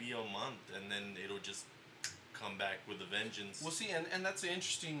 hell, maybe a month, and then it'll just come back with a vengeance. Well, see, and that's an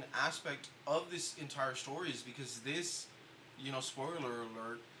interesting aspect of this entire story, is because this, spoiler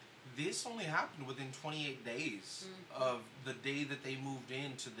alert, this only happened within 28 days of the day that they moved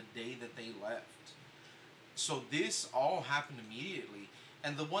in to the day that they left. So this all happened immediately.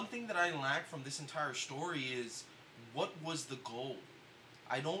 And the one thing that I lack from this entire story is, what was the goal?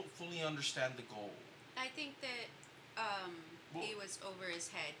 I don't fully understand the goal. I think that he was over his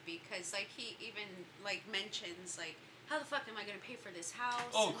head, because like he even like mentions like, how the fuck am I gonna pay for this house?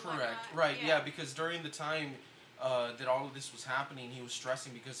 Oh, correct. Right, yeah, because during the time that all of this was happening, he was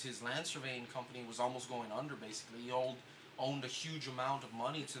stressing because his land surveying company was almost going under, basically. He owned a huge amount of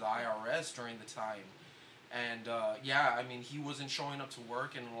money to the IRS during the time. And, he wasn't showing up to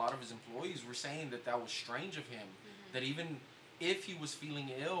work, and a lot of his employees were saying that was strange of him. That even if he was feeling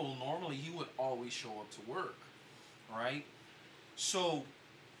ill, normally he would always show up to work, right? So,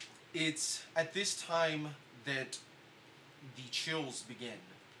 it's at this time that the chills begin,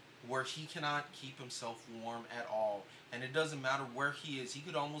 where he cannot keep himself warm at all. And it doesn't matter where he is. He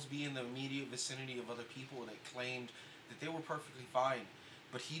could almost be in the immediate vicinity of other people that claimed that they were perfectly fine,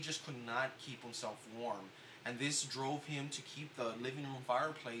 but he just could not keep himself warm. And this drove him to keep the living room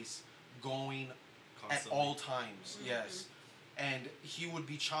fireplace going constantly. At all times. Yes. And he would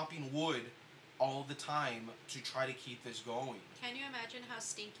be chopping wood all the time to try to keep this going. Can you imagine how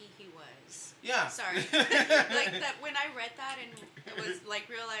stinky he was? Yeah. Sorry. Like that, when I read that and it was like,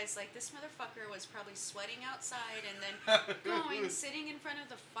 realized like this motherfucker was probably sweating outside and then sitting in front of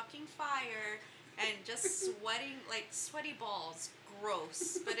the fucking fire and just sweating like sweaty balls.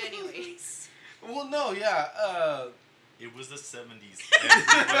 Gross. But anyways. Well, no, yeah. It was the 70s.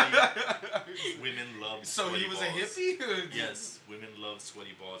 Women loved so sweaty he was balls. a hippie? Yes, women love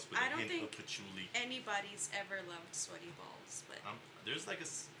sweaty balls with a hint of patchouli. Anybody's ever loved sweaty balls, but there's like a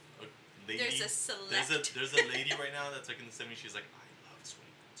lady. There's a select. There's a lady right now that's like in the 70s. She's like, I love sweaty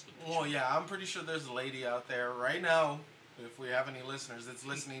balls with patchouli. Well, yeah, I'm pretty sure there's a lady out there right now, if we have any listeners that's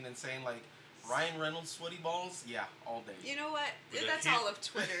listening and saying like, Ryan Reynolds sweaty balls? Yeah, all day. You know what? That's all of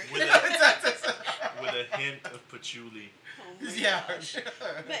Twitter. With a hint of patchouli. Oh my yeah. gosh.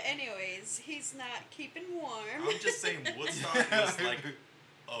 But anyways, he's not keeping warm. I'm just saying, Woodstock was like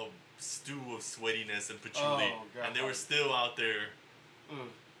a stew of sweatiness and patchouli, and they were still out there.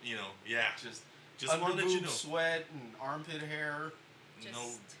 Just wanted to let you know. Sweat and armpit hair. No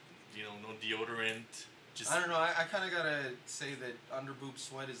deodorant. I don't know. I kind of gotta say that underboob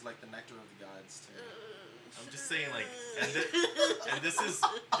sweat is like the nectar of the gods to me. I'm just saying, like, and this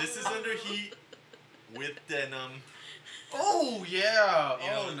is under heat with denim. Oh yeah.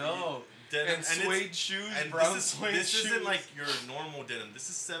 No. Denim and suede shoes. And brown suede shoes. This isn't like your normal denim. This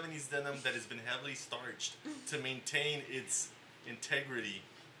is 70s denim that has been heavily starched to maintain its integrity.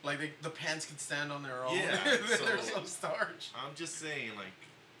 Like the pants can stand on their own. Yeah. There's some starch. I'm just saying, like.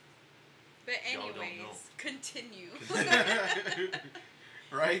 But anyways, continue.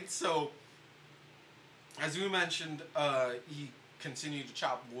 Right? So, as we mentioned, he continued to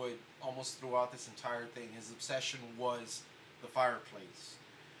chop wood almost throughout this entire thing. His obsession was the fireplace.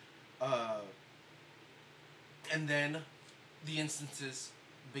 And then the instances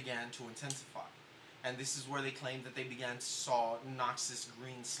began to intensify. And this is where they claimed that they began to saw noxious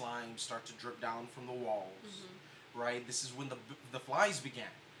green slime start to drip down from the walls. Right? This is when the flies began.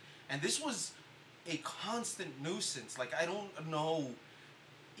 And this was a constant nuisance. Like, I don't know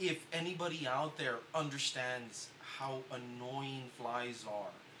if anybody out there understands how annoying flies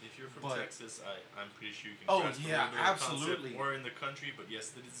are. If you're from Texas, I'm pretty sure you can grasp a little bit absolutely. Of concept, or in the country, but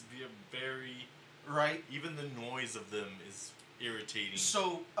yes, it is very... Right? Even the noise of them is irritating.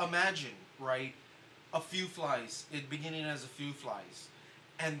 So, imagine, right, a few flies, it beginning as a few flies,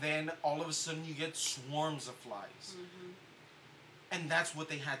 and then all of a sudden you get swarms of flies. And that's what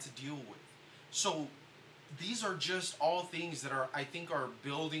they had to deal with. So these are just all things that I think are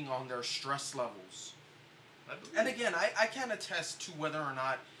building on their stress levels. And again, I can't attest to whether or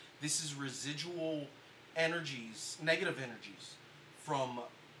not this is residual energies, negative energies, from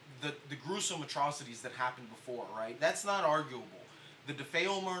the gruesome atrocities that happened before, right? That's not arguable. The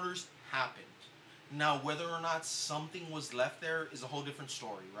DeFeo murders happened. Now, whether or not something was left there is a whole different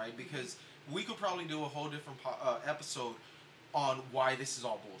story, right? Because we could probably do a whole different episode on why this is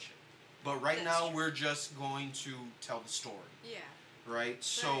all bullshit. But right now, we're just going to tell the story. Yeah. Right?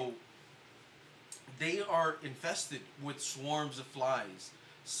 So, they are infested with swarms of flies.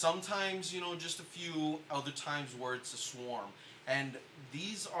 Sometimes, just a few, other times where it's a swarm. And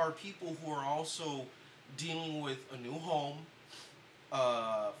these are people who are also dealing with a new home,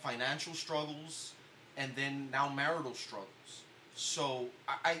 financial struggles, and then now marital struggles. So,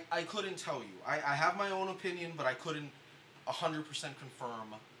 I couldn't tell you. I have my own opinion, but I couldn't 100%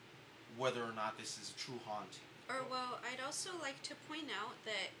 confirm whether or not this is a true haunting. I'd also like to point out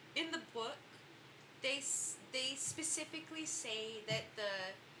that in the book, they specifically say that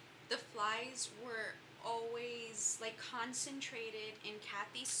the flies were always concentrated in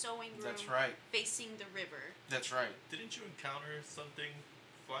Kathy's sewing room. That's right. Facing the river. That's right. Didn't you encounter something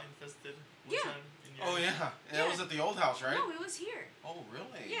fly infested one Yeah. time? Oh yeah. That was at the old house, right? No, it was here. Oh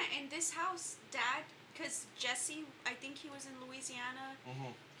really? Yeah, in this house, Dad, because Jesse, I think he was in Louisiana,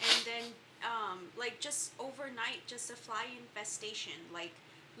 and then just overnight, just a fly infestation,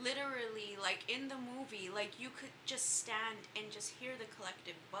 literally, in the movie, you could just stand and just hear the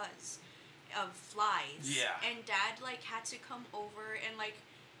collective buzz of flies. Yeah. And Dad, had to come over, and,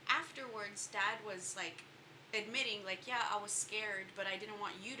 afterwards, Dad was, admitting, yeah, I was scared, but I didn't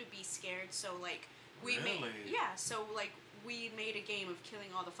want you to be scared, so, we Really? so, we made a game of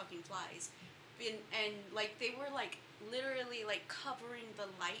killing all the fucking flies. And they were, literally, covering the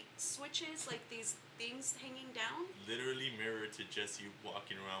light switches, these things hanging down. Literally mirrored to Jesse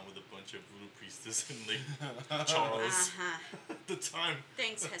walking around with a bunch of voodoo priestess and Charles at the time.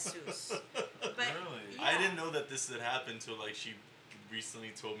 Thanks, Jesus. But Really? yeah. I didn't know that this had happened till she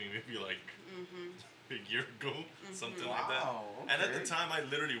recently told me, maybe a year ago, something like that. Wow, And at the okay. time,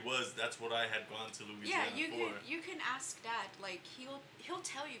 that's what I had gone to Louisiana for. You can ask Dad. He'll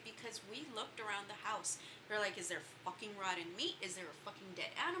tell you, because we looked around the house. We're is there fucking rotten meat? Is there a fucking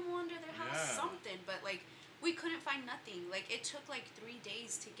dead animal under their house? Yeah. Something. But we couldn't find nothing. It took 3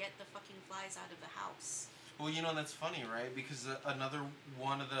 days to get the fucking flies out of the house. Well, that's funny, right? Because another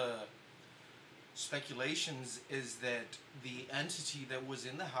one of the speculations is that the entity that was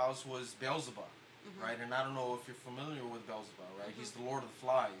in the house was Beelzebub, right? And I don't know if you're familiar with Beelzebub, right? He's the Lord of the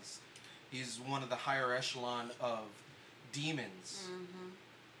Flies. He's one of the higher echelon of demons.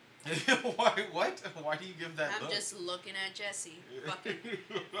 Why? What? Why do you give that I'm look? just looking at Jesse, fucking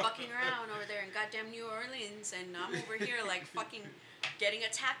around over there in goddamn New Orleans, and I'm over here fucking getting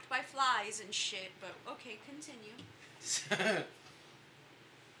attacked by flies and shit. But okay, continue.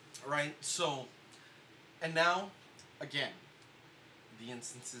 Right. So, and now, again, the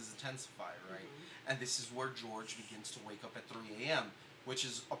instances intensify, right? And this is where George begins to wake up at 3 a.m., which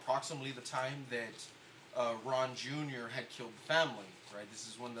is approximately the time that Ron Jr. had killed the family, right? This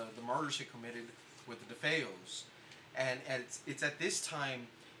is when the murders he committed with the DeFeos. And it's at this time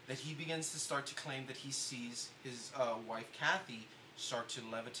that he begins to start to claim that he sees his wife, Kathy, start to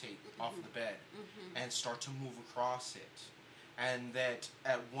levitate off the bed and start to move across it. And that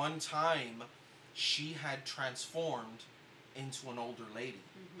at one time, she had transformed into an older lady,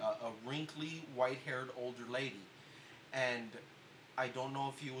 a wrinkly, white-haired older lady. And I don't know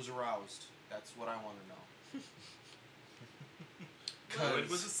if he was aroused. That's what I want to know. Well, it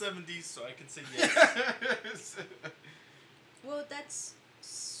was the 70s, so I can say yes. Well, that's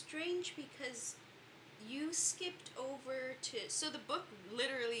strange because you skipped over to... So the book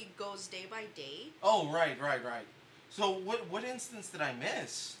literally goes day by day. Oh, right. So what instance did I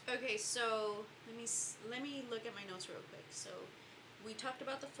miss? Okay, so let me look at my notes real quick. So we talked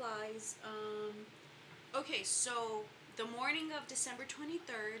about the flies. Okay, so the morning of December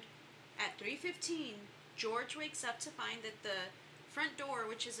 23rd at 3:15, George wakes up to find that the front door,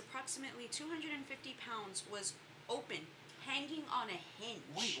 which is approximately 250 pounds, was open, hanging on a hinge.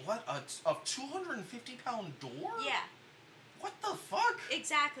 Wait, what? A 250-pound door? Yeah. What the fuck?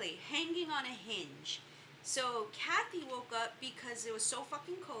 Exactly, hanging on a hinge. So Kathy woke up because it was so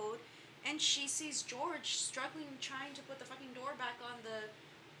fucking cold, and she sees George struggling, trying to put the fucking door back on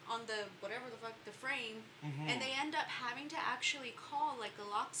the whatever the fuck, the frame, and they end up having to actually call a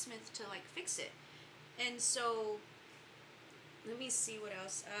locksmith to fix it. And so Let me see what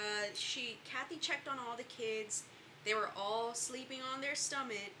else. Kathy checked on all the kids. They were all sleeping on their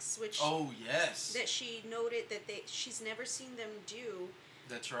stomachs, which Oh yes, that she noted that she's never seen them do.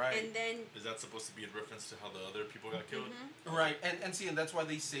 that's right. And then Is that supposed to be in reference to how the other people got killed? Right, and see, and that's why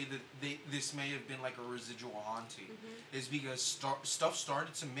they say that this may have been like a residual haunting, is because stuff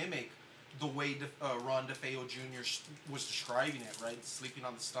started to mimic the way Ron DeFeo Jr. Was describing it, right? Sleeping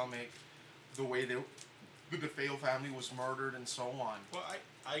on the stomach, the way the DeFeo family was murdered, and so on. Well,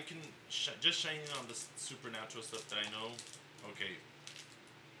 I can just shining on the supernatural stuff that I know. Okay,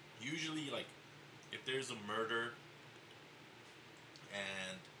 usually like if there's a murder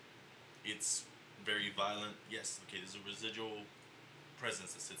and it's very violent, yes, okay, there's a residual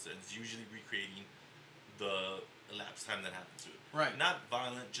presence that sits there. It's usually recreating the elapsed time that happened to it. Right. Not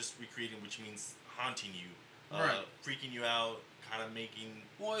violent, just recreating, which means haunting you, Right. freaking you out, kind of making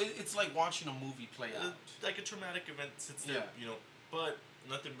Well, it's like watching a movie play out. like a traumatic event sits there, Yeah. but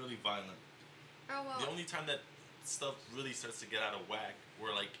nothing really violent. oh well. The only time that stuff really starts to get out of whack,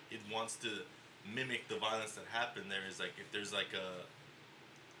 where like it wants to mimic the violence that happened there, is like if there's like a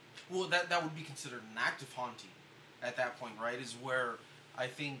Well, that would be considered an active haunting at that point, right? Is where I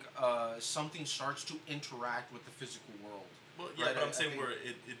think something starts to interact with the physical world. well, yeah, Right, but I'm I saying think- where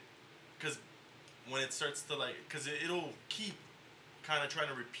it because when it starts to like because it'll keep kind of trying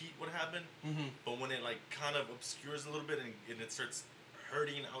to repeat what happened, Mm-hmm. but when it like kind of obscures a little bit and it starts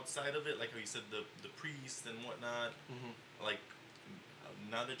hurting outside of it, like how you said the priest and whatnot, Mm-hmm. like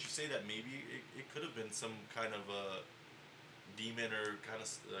now that you say that, maybe it could have been some kind of a demon or kind of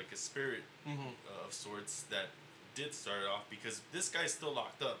like a spirit Mm-hmm. of sorts that did start it off, because this guy's still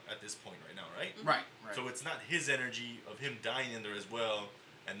locked up at this point right now, right? Right. Right. So it's not his energy of him dying in there as well,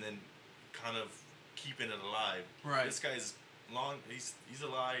 and then kind of keeping it alive. Right. This guy's he's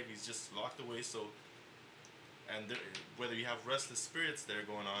alive. He's just locked away. So, and whether you have restless spirits there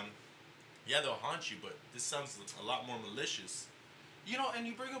going on, yeah, they'll haunt you. But this sounds a lot more malicious. You know, and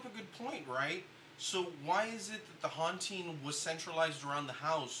you bring up a good point, right? So why is it that the haunting was centralized around the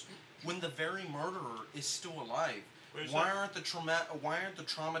house when the very murderer is still alive? What is Why that? aren't the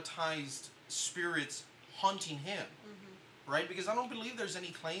traumatized spirits haunting him? Right? Because I don't believe there's any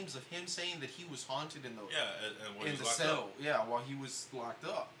claims of him saying that he was haunted in the Yeah, and when in he's the locked cell. up. Yeah, while he was locked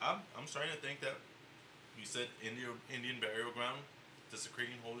up. I'm starting to think that you said Indian burial ground,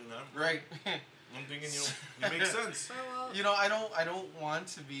 desecrating holy land. Right. I'm thinking, it makes sense. Oh well. You know, I don't want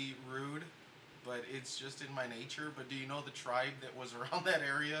to be rude, but it's just in my nature. But do you know the tribe that was around that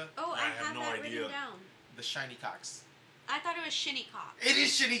area? Oh, I I have have no that idea. written down. The Shiny Cocks. I thought it was Shinnecock. It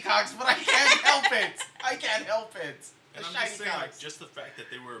is Shinnecox, but I can't help it. I can't help it. And The I'm just saying, like, Cocks. just the fact that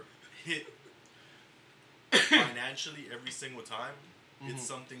they were hit financially every single time, Mhm. it's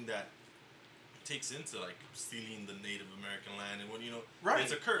something that takes into like stealing the Native American land, and when Right,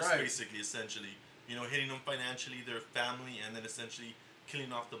 it's a curse right. basically, essentially, hitting them financially, their family, and then essentially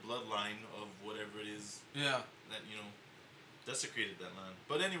killing off the bloodline of whatever it is Yeah. that desecrated that land.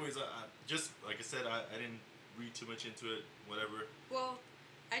 But anyways, I just like I said, I didn't read too much into it. Whatever. Well,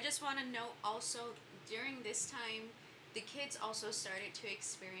 I just want to note also during this time, the kids also started to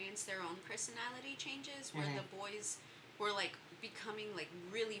experience their own personality changes, where Mhm. the boys were like becoming like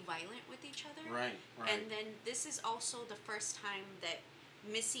really violent with each other. Right. Right. And then this is also the first time that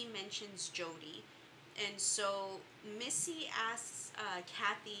Missy mentions Jody. And so Missy asks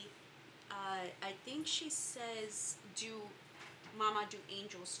Kathy, I think she says, Mama, do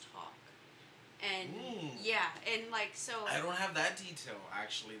angels talk? And Ooh. yeah, and like so I don't have that detail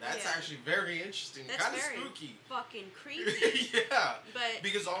actually. That's Yeah. actually very interesting. That's Kind of very spooky. fucking creepy. Yeah. But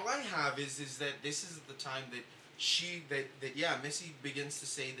Because all I have is that this is the time that Missy begins to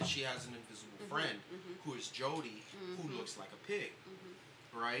say that she has an invisible friend who is Jody, who looks like a pig,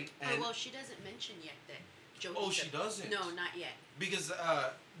 right? oh well, she doesn't mention yet that Jody. Oh, she doesn't? No, not yet. Because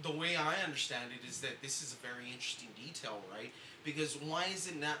the way I understand it is that this is a very interesting detail, right? Because why is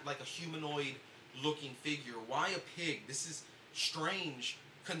it not like a humanoid-looking figure? Why a pig? This is strange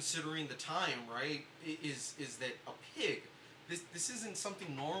considering the time, right? Is that a pig? This isn't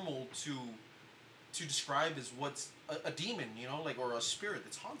something normal to describe as what's a demon, or a spirit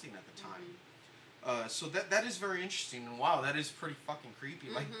that's haunting at the time. So that is very interesting, and wow, that is pretty fucking creepy.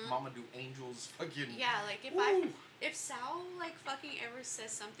 Like, Mama, do angels fucking... Yeah, like if Sal like fucking ever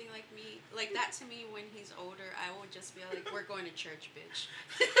says something like that to me when he's older, I will just be like, we're going to church, bitch.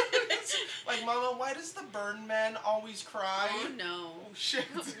 Like, Mama, why does the burn man always cry? Oh no. Oh, shit.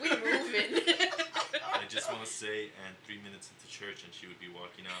 We moving. I just want to say, and 3 minutes into church, and she would be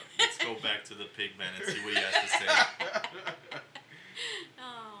walking out. Let's go back to the pig man and see what he has to say.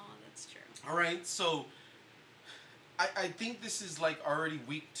 Oh, that's true. All right, so I think this is like already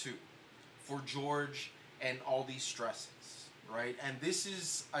week 2 for George and all these stresses, right? And this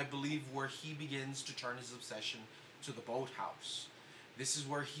is, I believe, where he begins to turn his obsession to the boathouse. This is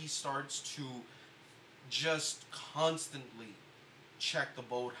where he starts to just constantly check the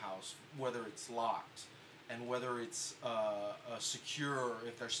boathouse, whether it's locked and whether it's secure,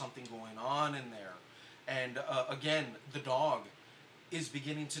 if there's something going on in there. And again, the dog is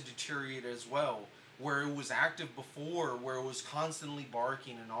beginning to deteriorate as well. Where it was active before, where it was constantly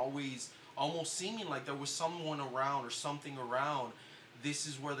barking and always almost seeming like there was someone around or something around, this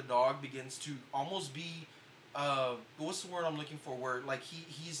is where the dog begins to almost be what's the word I'm looking for, where like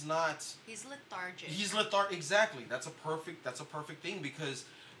he's not, He's lethargic. he's lethargic. Exactly, that's a perfect thing, because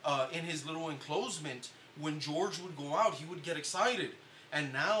in his little enclosement, when George would go out, he would get excited,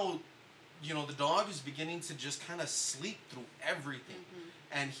 and now, you know, the dog is beginning to just kind of sleep through everything.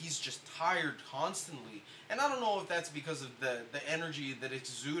 And he's just tired constantly. And I don't know if that's because of the energy that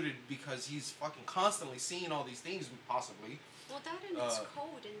exuded, because he's fucking constantly seeing all these things, possibly. Well, that and it's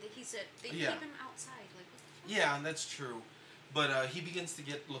cold, and they keep him outside. Like, what the fuck? Yeah, and that's true. But he begins to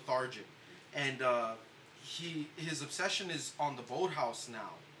get lethargic. And his obsession is on the boathouse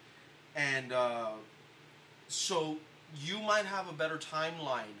now. And so you might have a better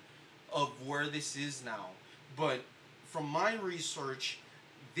timeline of where this is now. But from my research,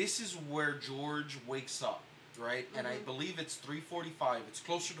 this is where George wakes up, right? And I believe it's 3:45. It's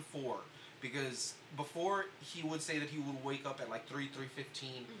closer to 4, because before he would say that he would wake up at like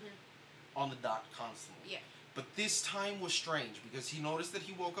 3:15 on the dot constantly. Yeah. But this time was strange, because he noticed that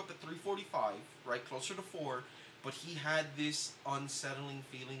he woke up at 3:45, right, closer to 4, but he had this unsettling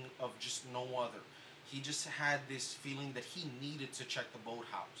feeling of just no other. He just had this feeling that he needed to check the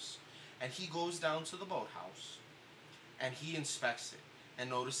boathouse. And he goes down to the boathouse and he inspects it and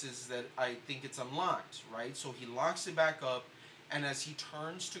notices that I think it's unlocked, right? So he locks it back up, and as he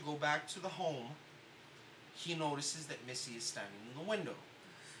turns to go back to the home, he notices that Missy is standing in the window,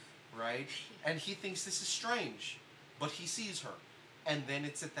 right? And he thinks this is strange, but he sees her. And then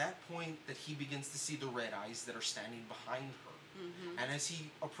it's at that point that he begins to see the red eyes that are standing behind her. And as he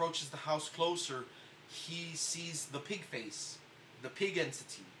approaches the house closer, he sees the pig face, the pig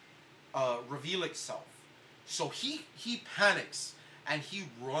entity, reveal itself. So he panics, and he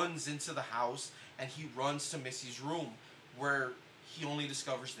runs into the house, and he runs to Missy's room, where he only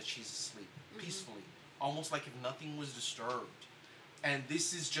discovers that she's asleep, peacefully, almost like if nothing was disturbed. And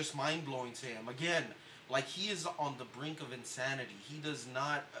this is just mind-blowing to him. Again, like, he is on the brink of insanity. He does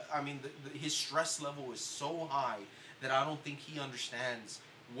not, I mean, his stress level is so high that I don't think he understands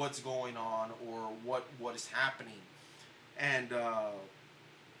what's going on or what is happening. And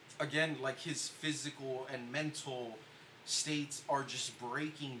again, like, his physical and mental states are just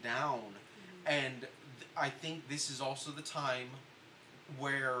breaking down. And I think this is also the time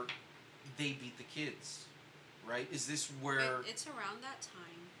where they beat the kids, right? Is this where... It's around that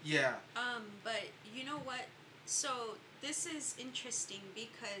time. Yeah. But you know what? So this is interesting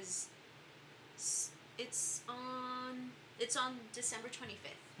because it's on December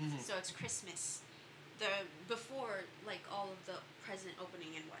 25th. So it's Christmas. Before, like, all of the present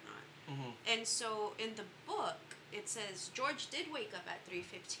opening and whatnot. And so in the book, it says George did wake up at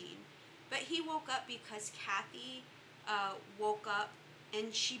 3:15, but he woke up because Kathy woke up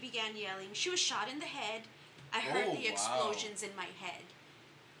and she began yelling. She was shot in the head. I heard the explosions in my head.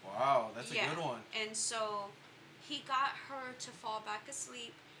 Wow, that's a good one. And so he got her to fall back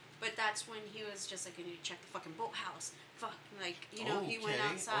asleep, but that's when he was just like, I need to check the fucking boathouse. Fuck, like, you know, he went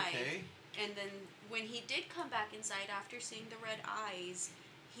outside. And then when he did come back inside after seeing the red eyes,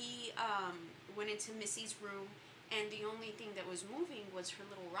 he went into Missy's room, and the only thing that was moving was her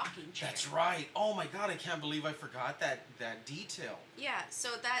little rocking chair. That's right. Oh my god, I can't believe I forgot that detail. Yeah, so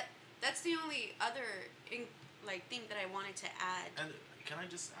that's the only other thing that I wanted to add. And can I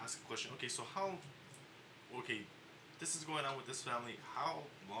just ask a question? Okay, so this is going on with this family. How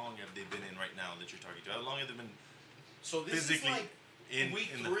long have they been in right now that you're talking to? How long have they been so this physically is like in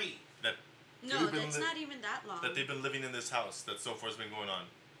week in 3? No, that's not even that long. That they've been living in this house that so far has been going on.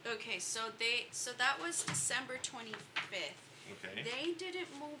 Okay, so that was December 25th. Okay. They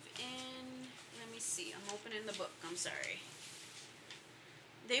didn't move in. Let me see. I'm opening the book. I'm sorry.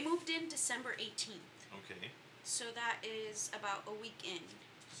 They moved in December 18th. Okay. So that is about a week in.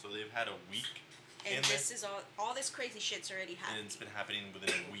 So they've had a week. And this is all this crazy shit's already happening. And it's been happening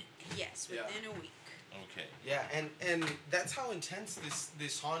within a week. Yes, within a week. Okay. Yeah, and that's how intense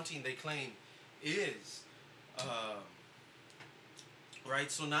this haunting, they claim, is.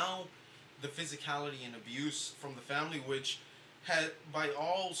 Right, so now the physicality and abuse from the family, which by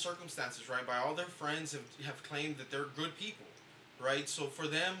all circumstances, right, by all their friends have claimed that they're good people, right? So for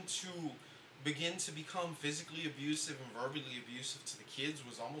them to begin to become physically abusive and verbally abusive to the kids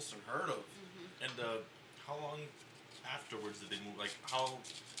was almost unheard of. Mm-hmm. And how long afterwards did they move? Like, how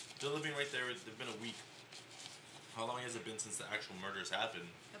they're living right there? It's been a week. How long has it been since the actual murders happened?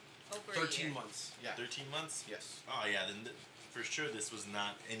 Over 13 a year. months. Yeah. 13 months? Yes. Oh, yeah, then for sure this was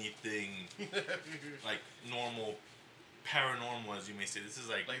not anything like normal, paranormal, as you may say. This is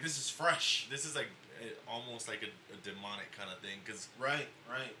like this is fresh. this is like almost like a demonic kind of thing, because Right.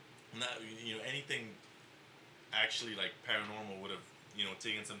 not, anything actually like paranormal would have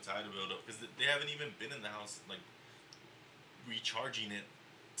taken some time to build up, because they haven't even been in the house like recharging it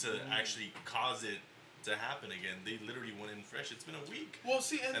to actually cause it to happen again. They literally went in fresh. It's been a week. Well,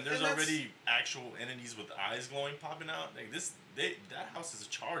 see, And there's already actual entities with eyes glowing popping out. Like that house is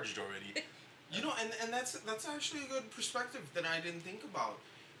charged already. And that's actually a good perspective that I didn't think about,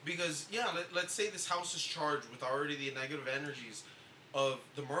 because let's say this house is charged with already the negative energies of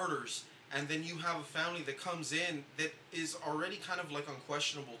the murders, and then you have a family that comes in that is already kind of like on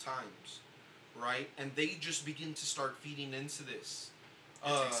questionable times, right? And they just begin to start feeding into this.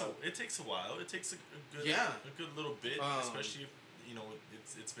 It takes a while. It takes a good little bit, especially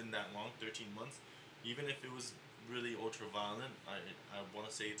if it's been that long, 13 months. Even if it was really ultra violent, I want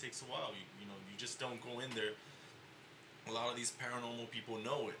to say it takes a while. You just don't go in there. A lot of these paranormal people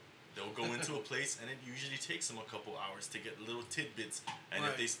know it. They'll go into a place, and it usually takes them a couple hours to get little tidbits. And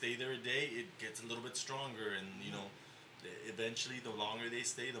if they stay there a day, it gets a little bit stronger. And eventually, the longer they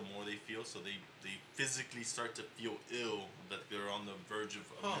stay, the more they feel. So they physically start to feel ill, that they're on the verge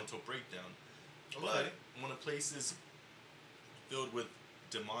of a mental breakdown. Okay. But when a place is filled with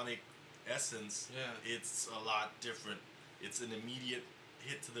demonic essence, it's a lot different. It's an immediate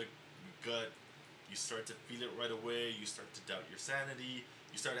hit to the gut. You start to feel it right away. You start to doubt your sanity.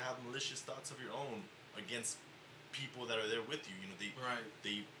 You start to have malicious thoughts of your own against people that are there with you.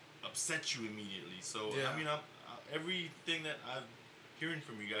 They upset you immediately. So everything that I'm hearing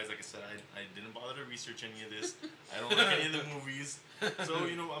from you guys, like I said, I didn't bother to research any of this. I don't like any of the movies. So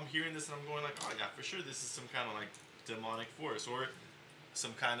I'm hearing this and I'm going like, oh yeah, for sure this is some kind of like demonic force or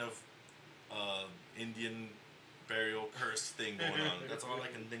some kind of Indian burial curse thing going on. That's all I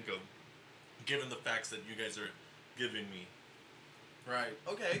can think of, given the facts that you guys are giving me. Right.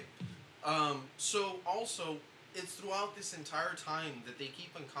 Okay. So also, it's throughout this entire time that they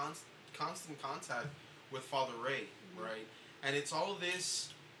keep in constant contact with Father Ray, right? And it's all of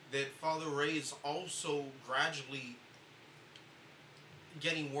this that Father Ray is also gradually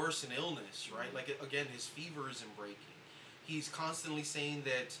getting worse in illness, right? Like, again, his fever isn't breaking. He's constantly saying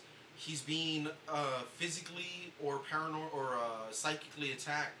that he's being physically or paranormal or psychically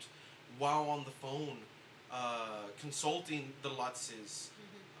attacked while on the phone consulting the Lutzes.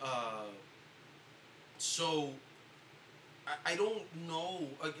 So I don't know,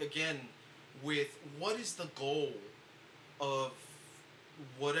 again, with what is the goal of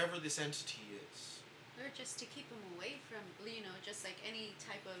whatever this entity is. Or just to keep him away from, just like any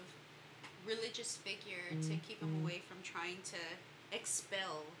type of religious figure, to keep him away from trying to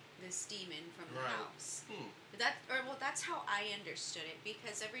expel this demon from the house. That's how I understood it,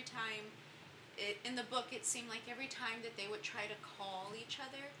 because every time in the book, it seemed like every time that they would try to call each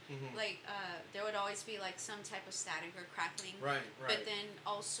other, there would always be like some type of static or crackling. Right. But then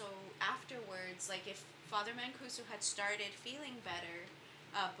also afterwards, like if Father Mancuso had started feeling better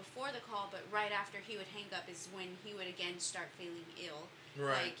before the call, but right after he would hang up is when he would again start feeling ill.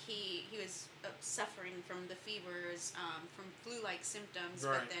 Right. Like he was suffering from the fevers, from flu-like symptoms,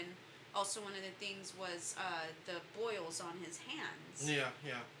 Right. but then also one of the things was the boils on his hands. Yeah.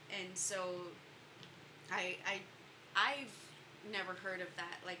 And so I've never heard of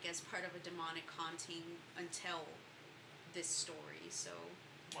that, like, as part of a demonic haunting until this story, so...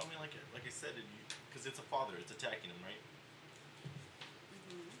 Well, I mean, like I said, because it's a father, it's attacking him, right?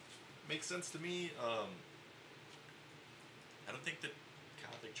 Makes sense to me. I don't think the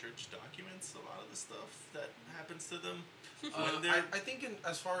Catholic Church documents a lot of the stuff that happens to them. I think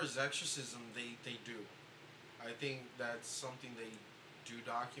as far as exorcism, they do. I think that's something they do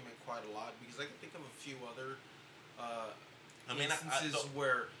document quite a lot, because I can think of a few other instances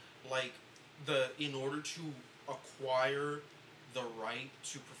where, like, in order to acquire the right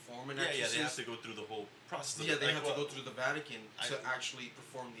to perform an exorcism, they have to go through the whole process. Yeah, they have to go through the Vatican to actually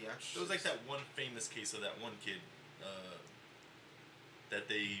perform the exorcism. It was like that one famous case of that one kid that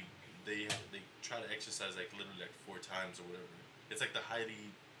they try to exercise like literally like 4 times or whatever. It's like the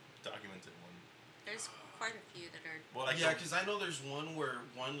highly documented one. There's quite a few that are... Well, because I know there's one where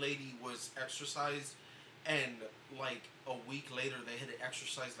one lady was exorcised and like a week later they had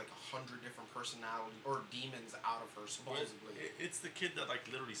exorcised like 100 different personality or demons out of her supposedly. It's the kid that like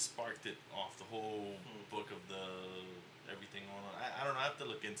literally sparked it off the whole book of the everything going on. I don't know. I have to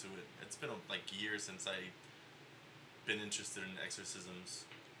look into it. It's been like years since I been interested in exorcisms,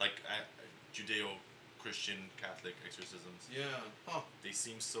 like Judeo-Christian Catholic exorcisms. Yeah. Huh. They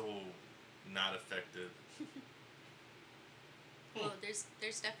seem so not effective. Well, there's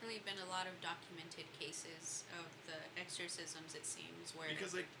definitely been a lot of documented cases of the exorcisms. It seems where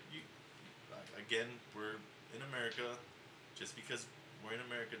Because like you, again, we're in America. Just because we're in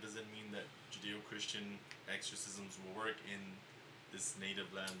America doesn't mean that Judeo-Christian exorcisms will work in this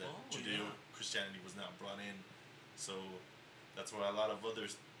native land that Judeo-Christianity was not brought in. So that's why a lot of other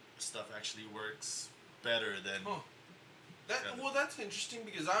stuff actually works better than. Huh. That's interesting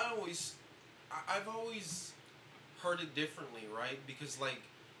because I've always heard it differently, right? Because like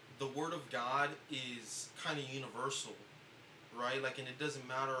the word of God is kind of universal, right? Like, and it doesn't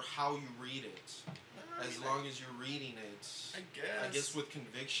matter how you read it, as long as you're reading it. I guess with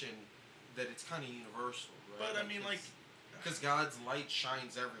conviction, that it's kind of universal, right? But I mean, like, because God's light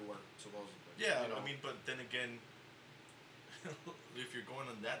shines everywhere, supposedly. Yeah, you know? I mean, but then again, if you're going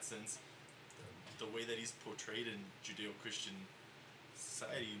in that sense, the way that he's portrayed in Judeo-Christian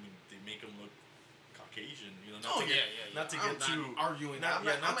society, I mean, they make him look Caucasian, you know. Not to get too arguing. I'm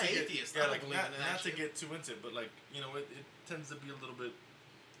an atheist. Yeah, I like don't believe in that not to shit. get too into it, but like it tends to be a little bit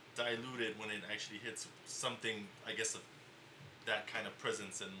diluted when it actually hits something. I guess of that kind of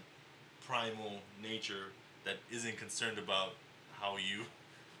presence and primal nature that isn't concerned about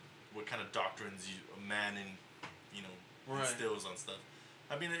what kind of doctrines a man instills on stuff.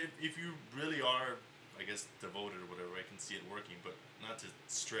 I mean, if you really are, I guess, devoted or whatever, I can see it working, but not to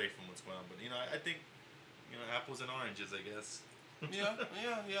stray from what's going on. But I think apples and oranges, I guess. Yeah.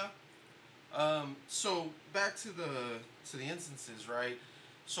 So back to the instances, right?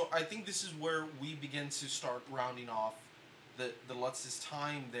 So I think this is where we begin to start rounding off the Lutz's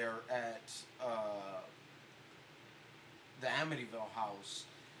time there at the Amityville house,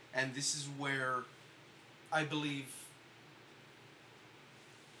 and this is where I believe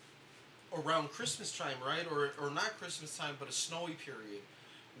around Christmas time, right, or not Christmas time, but a snowy period,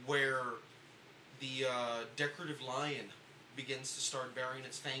 where the decorative lion begins to start baring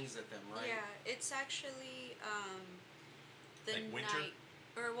its fangs at them, right? Yeah, it's actually the Like winter?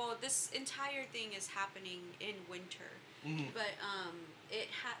 night, this entire thing is happening in winter. Mm-hmm. But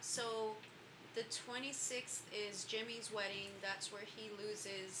so the 26th is Jimmy's wedding. That's where he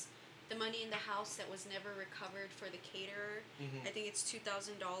loses the money in the house that was never recovered for the caterer. Mm-hmm. I think it's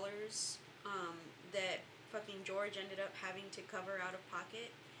 $2,000 that fucking George ended up having to cover out of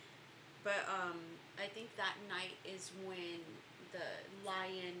pocket. But I think that night is when the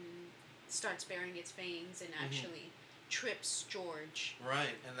lion starts baring its fangs and actually trips George. Right,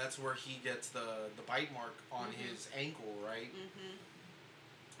 and that's where he gets the bite mark on his ankle, right? Mm-hmm.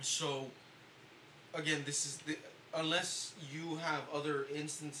 So, again, this is unless you have other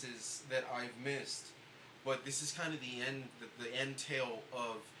instances that I've missed, but this is kind of the end tale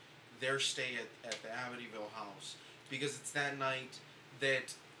of their stay at the Amityville house, because it's that night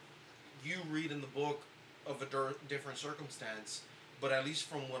that you read in the book of a different circumstance, but at least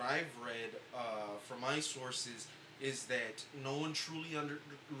from what I've read from my sources, is that no one truly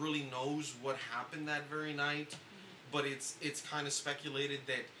really knows what happened that very night, but it's kind of speculated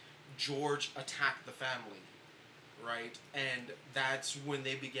that George attacked the family, right? And that's when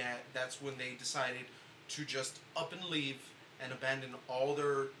they decided to just up and leave and abandon all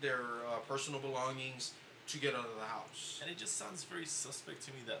their personal belongings to get out of the house. And it just sounds very suspect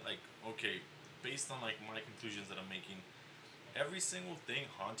to me that, like, okay, based on like my conclusions that I'm making, every single thing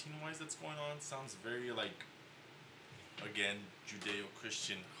haunting-wise that's going on sounds very like, again,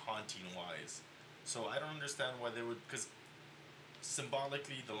 Judeo-Christian haunting-wise. So I don't understand why they would, because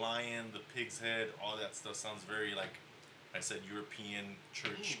symbolically the lion, the pig's head, all that stuff sounds very, like I said, European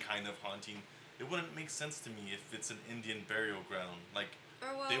church kind of haunting. It wouldn't make sense to me if it's an Indian burial ground. Like,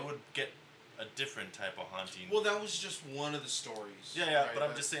 they would get a different type of haunting. Well, that was just one of the stories. Yeah, right, but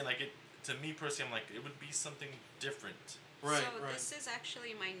I'm just saying, like, to me personally, I'm like, it would be something different. Right, so this is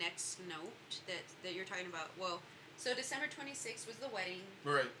actually my next note that you're talking about. Well, so December 26th was the wedding.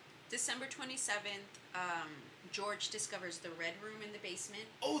 Right. December 27th, George discovers the red room in the basement.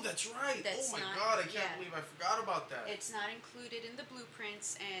 Oh, that's right. That's oh my not, God, I can't believe I forgot about that. It's not included in the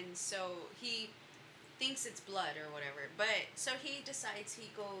blueprints, and so he thinks it's blood or whatever. But so he decides he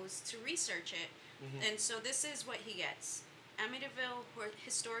goes to research it, and so this is what he gets. Amityville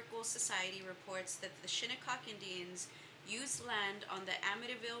Historical Society reports that the Shinnecock Indians used land on the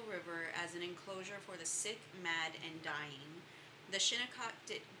Amityville River as an enclosure for the sick, mad, and dying. The Shinnecock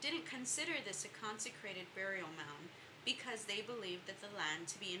didn't consider this a consecrated burial mound because they believed that the land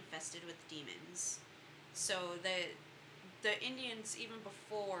to be infested with demons. So the Indians, even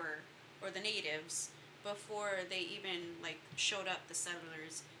before, or the natives, before they even like showed up, the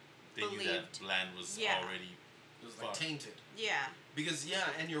settlers They knew that land was already It was like tainted. Yeah. Because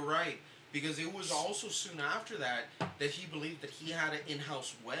and you're right. Because it was also soon after that he believed that he had an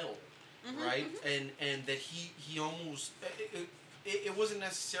in-house well, right? And that he almost it wasn't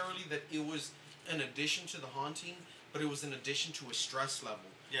necessarily that it was an addition to the haunting, but it was an addition to a stress level.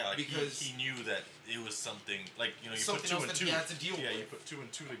 Yeah, like because he knew that it was something like you something put two else and that two. he had to deal with. Yeah, you put 2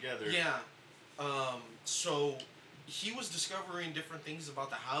 and 2 together. Yeah. So he was discovering different things about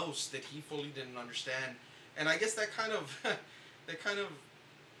the house that he fully didn't understand, and I guess that kind of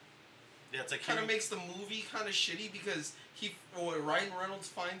Yeah, it's like kind of makes the movie kind of shitty because Ryan Reynolds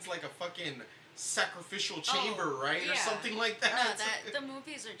finds like a fucking sacrificial chamber, right, or something like that. The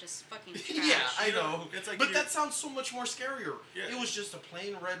movies are just fucking trash. Yeah, I know. It's like but that sounds so much more scarier. Yeah. It was just a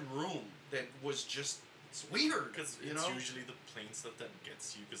plain red room that was just it's weird. Because it's usually the plain stuff that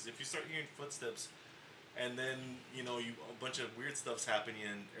gets you. Because if you start hearing footsteps, and then a bunch of weird stuff's happening,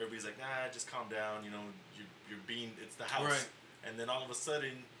 and everybody's like, nah, just calm down. You're being it's the house, right. And then all of a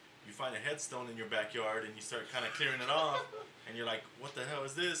sudden you find a headstone in your backyard, and you start kind of clearing it off, and you're like, what the hell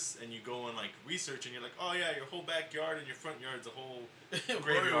is this? And you go and like research, and you're like, oh yeah, your whole backyard and your front yard's a whole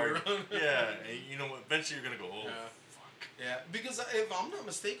graveyard. Yeah, and eventually you're gonna go, oh fuck. Yeah, because if I'm not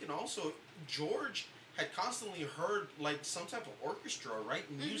mistaken, also George had constantly heard like some type of orchestra, right?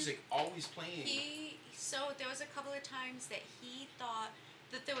 Music always playing. So there was a couple of times that he thought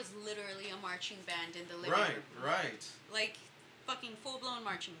that there was literally a marching band in the living room. Right. Like fucking full-blown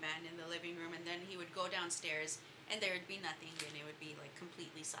marching band in the living room, and then he would go downstairs and there would be nothing, and it would be like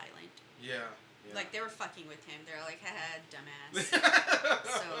completely silent. Yeah. Like they were fucking with him. They're like, haha, dumbass.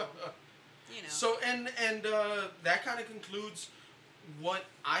 So So and that kind of concludes what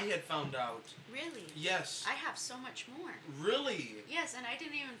I had found out. Really? Yes. I have so much more. Really? Yes, and I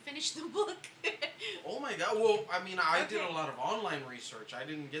didn't even finish the book. Oh my god. Well, I mean, I did a lot of online research. I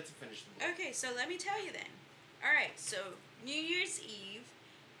didn't get to finish the book. Okay, so let me tell you then. Alright, so New Year's Eve,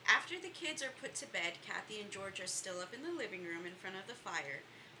 after the kids are put to bed, Kathy and George are still up in the living room in front of the fire.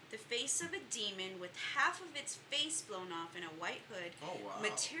 The face of a demon with half of its face blown off in a white hood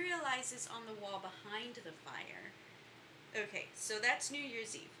materializes on the wall behind the fire. Okay, so that's New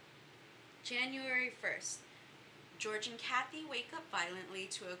Year's Eve. January 1st. George and Kathy wake up violently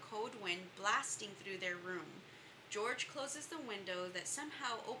to a cold wind blasting through their room. George closes the window that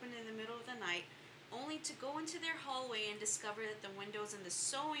somehow opened in the middle of the night, only to go into their hallway and discover that the windows in the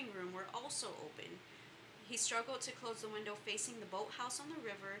sewing room were also open. He struggled to close the window facing the boathouse on the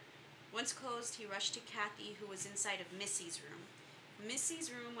river. Once closed, he rushed to Kathy, who was inside of Missy's room.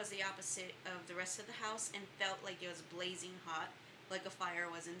 Missy's room was the opposite of the rest of the house and felt like it was blazing hot, like a fire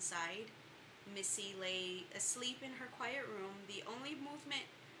was inside. Missy lay asleep in her quiet room. The only movement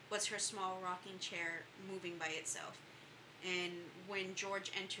was her small rocking chair moving by itself. And when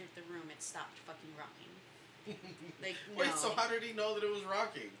George entered the room, it stopped fucking rocking. Like, no. Wait, so how did he know that it was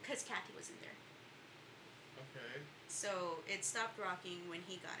rocking? Because Kathy was in there. Okay. So it stopped rocking when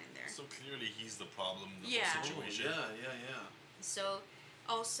he got in there. So clearly he's the problem in the Yeah. whole situation. Yeah. So,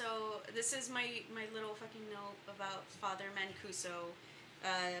 also, this is my little fucking note about Father Mancuso,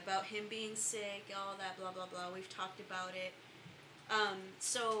 about him being sick, all that blah blah blah. We've talked about it.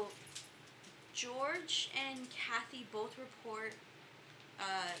 So, George and Kathy both report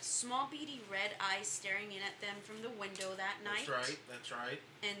small beady red eyes staring in at them from the window that night. That's right.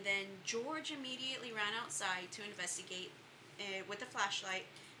 And then George immediately ran outside to investigate with a flashlight,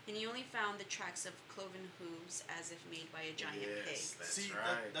 and he only found the tracks of cloven hooves as if made by a giant pig. That's See,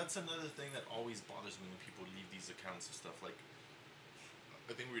 right. that's another thing that always bothers me when people leave these accounts and stuff. Like,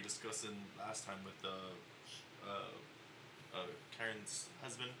 I think we were discussing last time with Karen's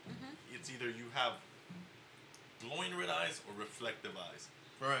husband. Mm-hmm. It's either you have glowing red eyes or reflective eyes.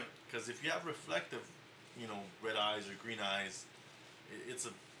 Right. Because if you have reflective, red eyes or green eyes, it's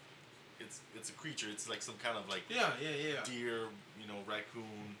a creature. It's like some kind of like deer,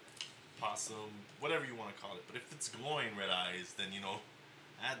 raccoon, possum, whatever you want to call it. But if it's glowing red eyes, then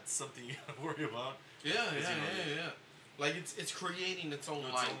add something you gotta worry about. Yeah. Like it's creating its own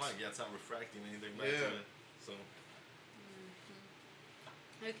light. Yeah, it's not refracting anything back to it. So.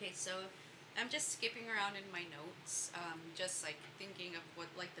 Okay, so I'm just skipping around in my notes, just like thinking of what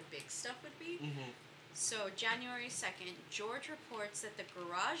like the big stuff would be. Mm-hmm. So, January 2nd, George reports that the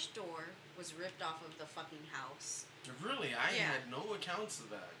garage door was ripped off of the fucking house. Really? I Yeah. had no accounts of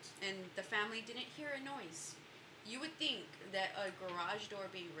that. And the family didn't hear a noise. You would think that a garage door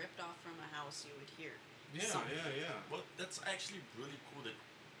being ripped off from a house, you would hear. Yeah, something. yeah. Well, that's actually really cool that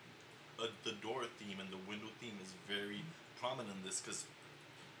the door theme and the window theme is very prominent in this, because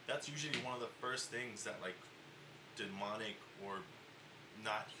that's usually one of the first things that like demonic or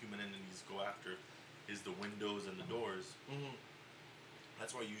not human entities go after is the windows and the doors. Mm-hmm.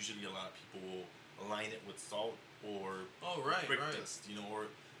 That's why usually a lot of people will align it with salt or Oh, right, brick right. dust, or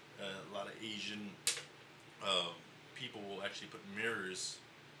a lot of Asian people will actually put mirrors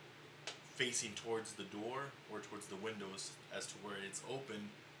facing towards the door or towards the windows as to where it's open.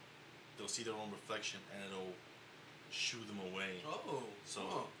 They'll see their own reflection and it'll shoo them away. Oh, So-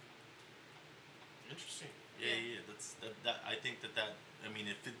 oh. Interesting. Yeah. That's that. I think that. I mean,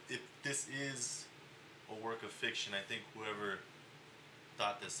 if this is a work of fiction, I think whoever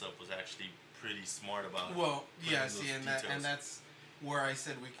thought this up was actually pretty smart about. Well, putting yeah, those see, and details. that's where I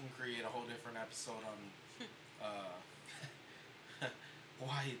said we can create a whole different episode on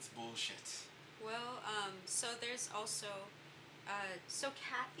why it's bullshit. Well, so there's also, so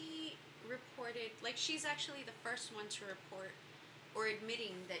Kathy reported, like, she's actually the first one to report or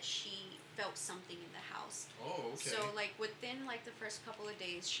admitting that she felt something in the house. Oh, okay. So, like, within, like, the first couple of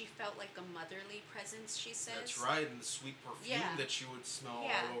days, she felt, like, a motherly presence, she says. That's right, and the sweet perfume Yeah. that she would smell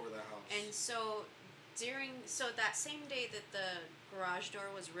Yeah. all over the house. And so, so that same day that the garage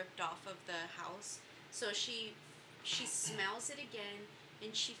door was ripped off of the house, so she smells it again,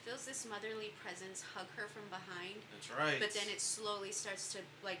 and she feels this motherly presence hug her from behind. That's right. But then it slowly starts to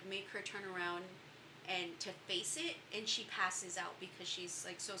like make her turn around and to face it, and she passes out because she's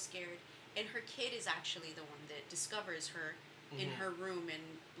like so scared. And her kid is actually the one that discovers her in Mhm. her room,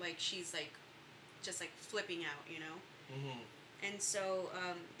 and like she's like just like flipping out, you know. Mm-hmm. And so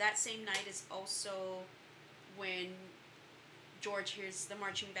that same night is also when George hears the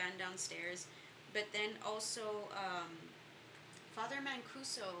marching band downstairs, but then also Father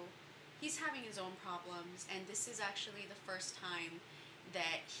Mancuso, he's having his own problems, and this is actually the first time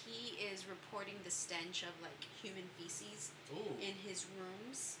that he is reporting the stench of like human feces Ooh. in his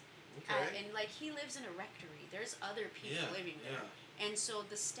rooms. Okay. And like he lives in a rectory. There's other people living there. Yeah. And so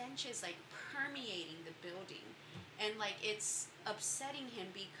the stench is like permeating the building, and like it's upsetting him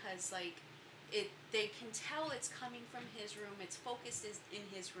because like they can tell it's coming from his room. Its focus is in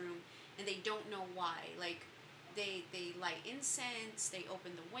his room, and they don't know why. Like they light incense, they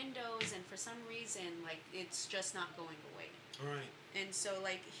open the windows, and for some reason like it's just not going away. All right. And so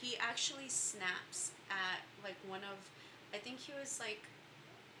like he actually snaps at like one of, I think he was like,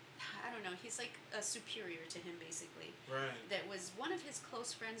 I don't know, he's like a superior to him basically. Right. That was one of his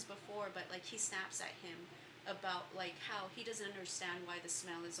close friends before, but like he snaps at him about like how he doesn't understand why the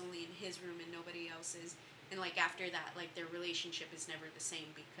smell is only in his room and nobody else's. And like after that, like their relationship is never the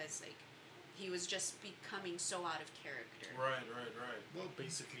same because like he was just becoming so out of character. Right. Well,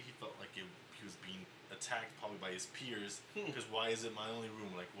 basically, he felt like he was being attacked probably by his peers. Hmm. Because why is it my only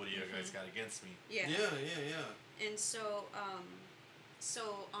room? Like, what do you guys got against me? Yeah. Yeah. And so,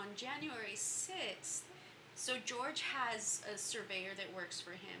 so on January 6th, so George has a surveyor that works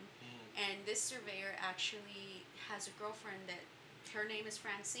for him, and this surveyor actually has a girlfriend that, her name is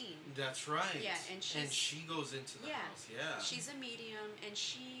Francine. That's right. Yeah, and she goes into the Yeah. house. Yeah. She's a medium, and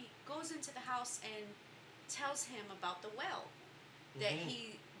she goes into the house and tells him about the well that Mhm.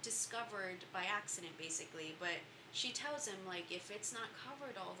 he discovered by accident, basically. But she tells him, like, if it's not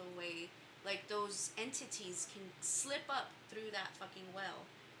covered all the way, like, those entities can slip up through that fucking well.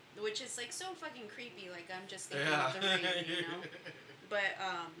 Which is, like, so fucking creepy. Like, I'm just thinking of the rain, you know? But,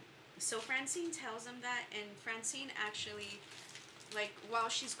 so Francine tells him that, and Francine actually, like, while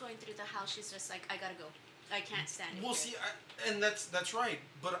she's going through the house, she's just like, I gotta go. I can't stand it. Well, here." see, and that's right.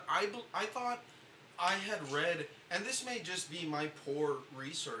 But I thought I had read, and this may just be my poor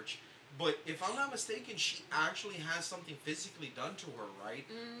research, but if I'm not mistaken, she actually has something physically done to her, right?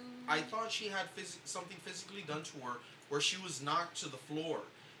 I thought she had something physically done to her where she was knocked to the floor.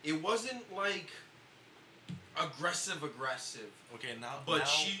 It wasn't like aggressive, Okay, now. but now,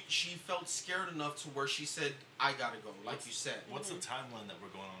 she felt scared enough to where she said, "I gotta go," like you said. What's the timeline that we're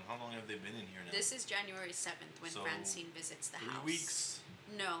going on? How long have they been in here now? This is January 7th when So, Francine visits the 3 house. weeks.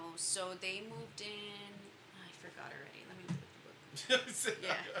 No, so they moved in. I forgot already. Let me look at the book.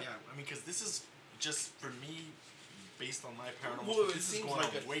 Yeah. Yeah, I mean, because this is just for me, based on my paranormal Well, stuff, it this is seems going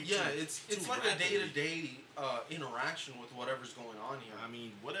like on way yeah, too, it's too like a rapidly. day-to-day interaction with whatever's going on here. I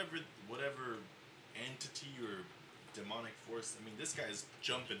mean, whatever entity or demonic force. I mean, this guy's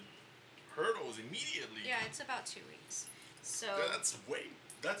jumping hurdles immediately. Yeah, it's about 2 weeks. So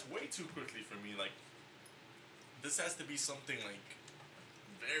That's way too quickly for me. Like, this has to be something like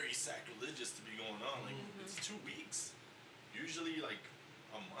very sacrilegious to be going on. Like, it's 2 weeks. Usually like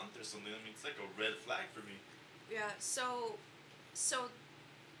a month or something. I mean, it's like a red flag for me. yeah, so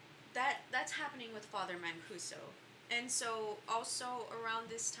that's happening with Father Mancuso. And so also around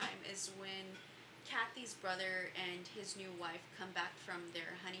this time is when Kathy's brother and his new wife come back from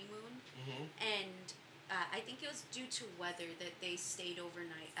their honeymoon. And I think it was due to weather that they stayed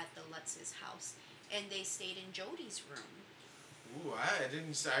overnight at the Lutz's house, and they stayed in Jody's room. Ooh, I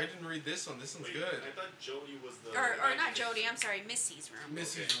didn't read this one. This one's Wait, good. I thought Jody was the. Or not Jody, I'm sorry, Missy's room.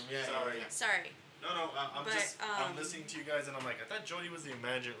 Missy's room, yeah. Sorry. yeah. Sorry. No, I'm But, just I'm listening to you guys and I'm like, I thought Jody was the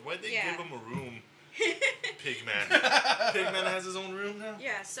imagine. Why'd they Yeah. give him a room? Pigman. Pigman has his own room now.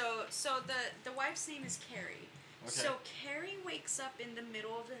 Yeah, so the wife's name is Carrie. Okay. So Carrie wakes up in the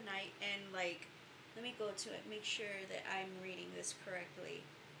middle of the night and like, let me go to it, make sure that I'm reading this correctly.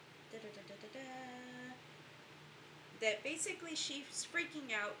 That basically she's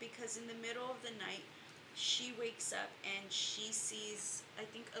freaking out because in the middle of the night she wakes up and she sees, I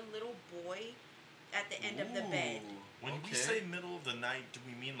think, a little boy at the end of the bed. When we say middle of the night, do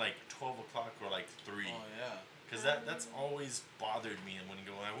we mean like 12 o'clock or like 3? Oh yeah. Because that's always bothered me. And when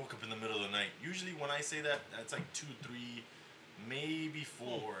I woke up in the middle of the night, usually when I say that, that's like 2, 3, maybe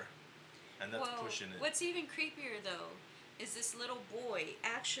 4. And that's pushing it. What's even creepier though is this little boy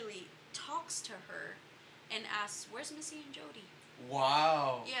actually talks to her and asks, "Where's Missy and Jody?"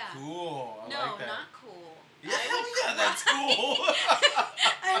 Wow. Yeah. Cool. I No, like that. not cool. Yeah, I would that's cry. cool.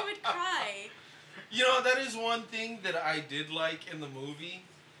 I would cry. You know, that is one thing that I did like in the movie.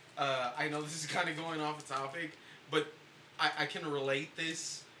 I know this is kind of going off the topic, but I can relate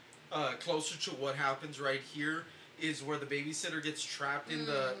this closer to what happens right here. Is where the babysitter gets trapped in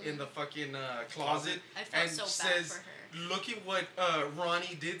the fucking closet I felt and so bad says, for her. "Look at what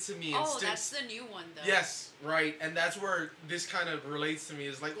Ronnie did to me." Oh, that's the new one though. Yes, right, and that's where this kind of relates to me.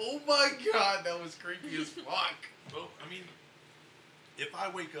 Is like, oh my god, that was creepy as fuck. Well, I mean, if I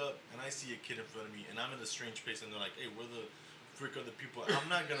wake up and I see a kid in front of me and I'm in a strange place and they're like, "Hey, where the frick are the people?" I'm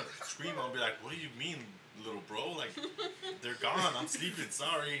not gonna scream. I'll be like, "What do you mean, little bro? Like, they're gone. I'm sleeping.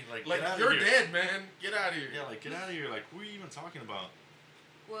 Sorry. Like get out you're of here." dead, man. Get out of here. Yeah, like get out of here. Like, who are you even talking about?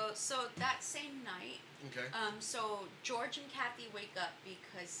 Well, so that same night, Okay. so George and Kathy wake up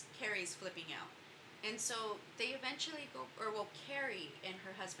because Carrie's flipping out. And so they eventually go, Carrie and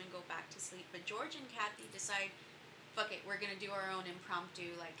her husband go back to sleep, but George and Kathy decide, fuck it, we're gonna do our own impromptu,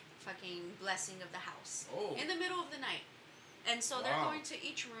 like, fucking blessing of the house. Oh. In the middle of the night. And so they're going to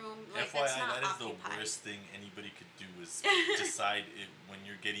each room, like, FYI, that's not that is occupied. the worst thing anybody could do is decide when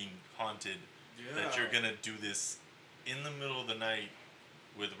you're getting haunted that you're gonna do this in the middle of the night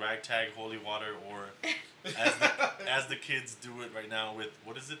with ragtag holy water, or as the kids do it right now with,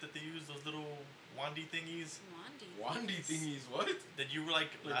 what is it that they use, those little wandy thingies? Wandy thingies, what? That you were like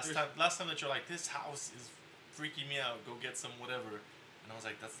last time that you're like, this house is freaking me out, go get some whatever. And I was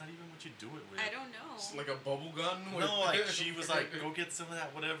like, that's not even what you do it with. I don't know. It's like a bubble gun? No, like she was like, go get some of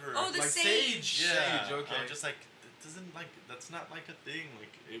that whatever. Oh, the like sage. Yeah. Sage, okay. I'm just like, that doesn't like, that's not like a thing.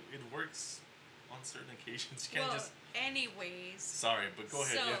 Like, it works on certain occasions. You can't just. Anyways. Sorry, but go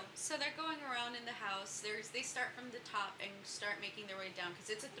ahead. So they're going around in the house. They start from the top and start making their way down because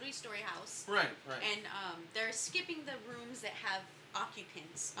it's a 3-story house. Right. And they're skipping the rooms that have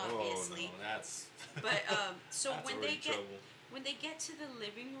occupants, obviously. Oh no, that's. But so that's when already trouble. when they get to the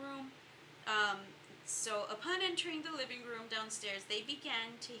living room, so upon entering the living room downstairs, they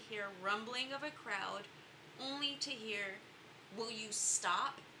began to hear rumbling of a crowd, only to hear, "Will you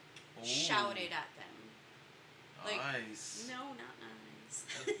stop?" shouted at them. Like, nice. no, not nice.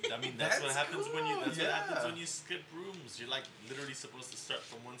 I mean, that's what That's happens when you. cool, That's what happens yeah. when you skip rooms. You're like literally supposed to start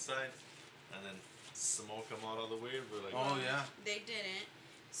from one side, and then smoke them out all the way. But like, Oh yeah. They didn't.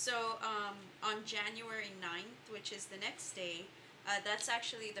 So on January 9th, which is the next day, that's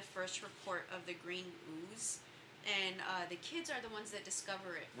actually the first report of the green ooze, and the kids are the ones that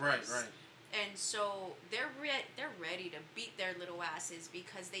discover it first. Right. And so they're ready to beat their little asses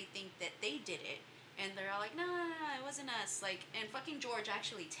because they think that they did it. And they're all like, no, it wasn't us. Like, and fucking George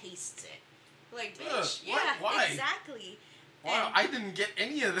actually tastes it. Like, bitch, what? yeah, Why? Exactly. Wow, And- I didn't get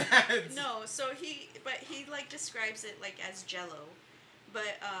any of that. No, so he like describes it like as Jello,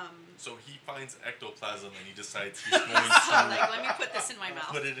 but so he finds ectoplasm and he decides he's going to like, let me put this in my mouth.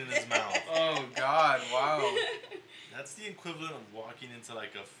 put it in his mouth. Oh God! Wow. That's the equivalent of walking into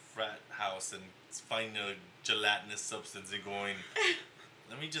like a frat house and finding a gelatinous substance and going,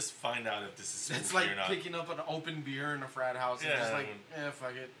 let me just find out if this is It's spooky like or not. picking up an open beer in a frat house and Yeah, just I like, mean-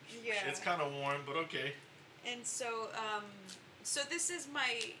 fuck it. Yeah. It's kind of warm, but okay. And so, so this is the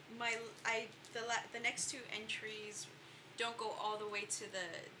next two entries don't go all the way to the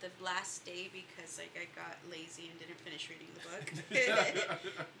last day because like I got lazy and didn't finish reading the book.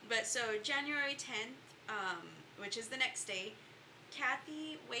 But so January 10th, which is the next day,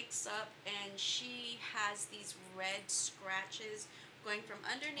 Kathy wakes up and she has these red scratches going from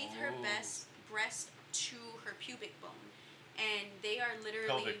underneath her breast to her pubic bone, and they are literally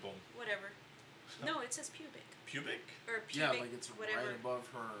Pelvic bone. whatever. No, it says pubic Pubic? or Yeah, pubic, like it's whatever, right above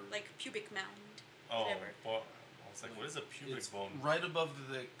her. like pubic mound. Oh, Whatever. well, I was like, what is a pubic It's bone? right above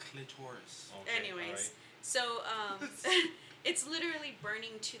the clitoris. Okay, Anyways, alright. so it's literally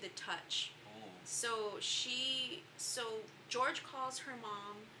burning to the touch. Oh. So George calls her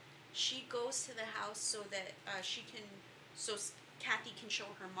mom. She goes to the house so that Kathy can show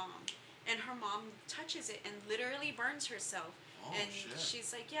her mom, and her mom touches it and literally burns herself. Oh, And shit.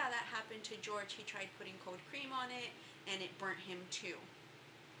 she's like, yeah, that happened to George. He tried putting cold cream on it, and it burnt him too.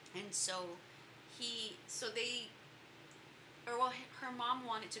 And so her mom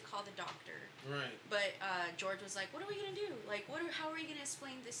wanted to call the doctor, Right. but George was like, what are we gonna do? Like, how are we gonna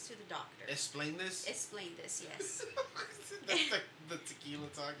explain this to the doctor? Explain this. Explain this, yes. That's the tequila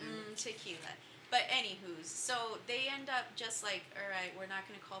talking. Tequila. But anywho's, so they end up just like, all right, we're not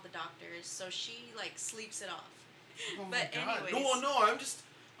gonna call the doctors. So she like sleeps it off. Oh But my God. anyways. No,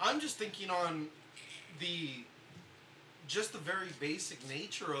 I'm just thinking on the very basic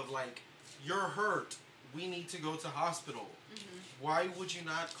nature of like, you're hurt, we need to go to hospital. Mm-hmm. Why would you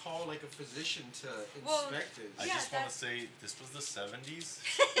not call like a physician to Well, inspect it? I Yeah, just want to that's- say this was the 70s.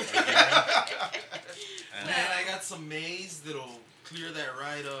 And Man, I got some maize that'll clear that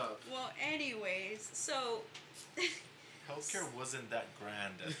right up. Well, anyways, so healthcare wasn't that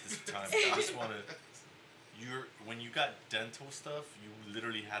grand at this time. I just want to. When you got dental stuff, you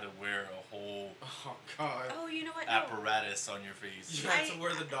literally had to wear a whole Oh God. oh, you know what? No. apparatus on your face. You had to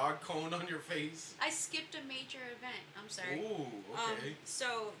wear the dog cone on your face. I skipped a major event. I'm sorry. Ooh, okay.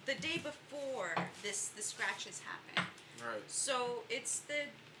 So the day before the scratches happened. Right. So it's the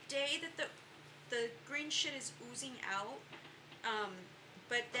day that the green shit is oozing out.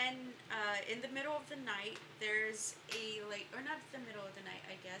 But then in the middle of the night, there's or not the middle of the night,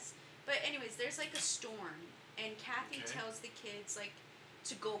 I guess. But anyways, there's like a storm, and Kathy Okay. tells the kids like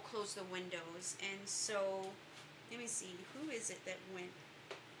to go close the windows. And so, let me see, who is it that went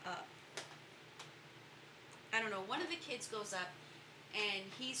up? I don't know. One of the kids goes up, and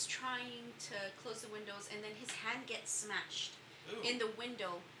he's trying to close the windows, and then his hand gets smashed Ooh. in the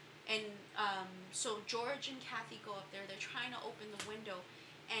window. And so George and Kathy go up there. They're trying to open the window,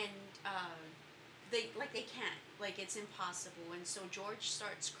 and they can't. Like, it's impossible. And so George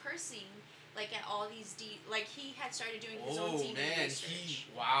starts cursing like at all these like he had started doing his own demon research.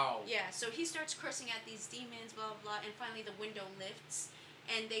 Wow. Yeah, so he starts cursing at these demons, blah blah blah, and finally the window lifts,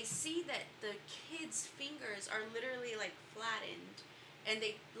 and they see that the kids' fingers are literally like flattened, and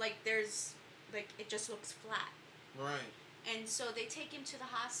there's it just looks flat. Right. And so they take him to the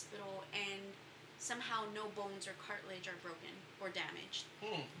hospital, and somehow no bones or cartilage are broken or damaged.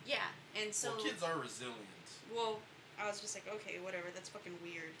 Yeah, and so... Well, kids are resilient. Well, I was just like, okay, whatever, that's fucking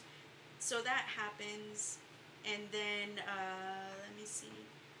weird. So that happens, and then, let me see.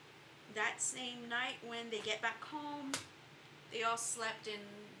 That same night when they get back home, they all slept in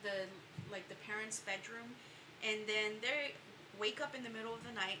the parents' bedroom, and then they wake up in the middle of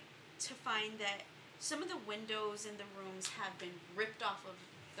the night to find that some of the windows in the rooms have been ripped off of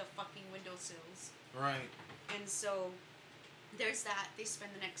the fucking windowsills. Right. And so there's that. They spend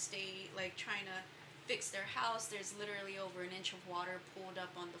the next day like trying to fix their house. There's literally over an inch of water pulled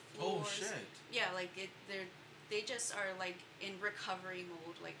up on the floors. Oh shit. Yeah, like they just are like in recovery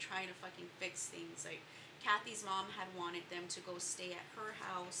mode, like trying to fucking fix things. Like Kathy's mom had wanted them to go stay at her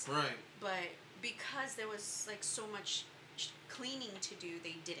house, Right. but because there was like so much cleaning to do,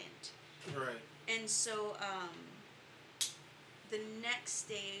 they didn't. Right. And so, the next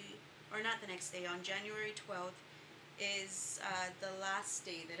day, or not the next day, on January 12th is the last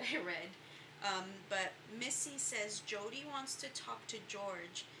day that I read. But Missy says Jody wants to talk to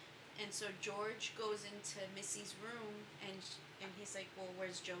George. And so George goes into Missy's room, and he's like, well,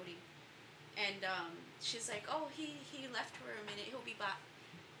 where's Jody? And she's like, oh, he left for a minute, he'll be back.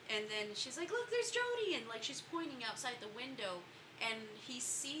 And then she's like, look, there's Jody. And like she's pointing outside the window. And he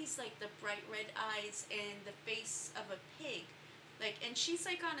sees like the bright red eyes and the face of a pig, like, and she's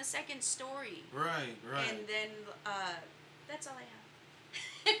like on a second story. Right. Right. And then that's all I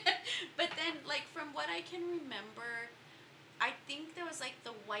have. But then, like, from what I can remember, I think there was like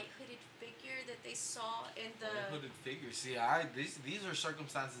the white hooded figure that they saw in the. White hooded figure. See, these are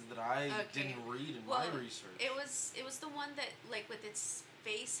circumstances that I Okay. didn't read in Well, my research. It was the one that like with its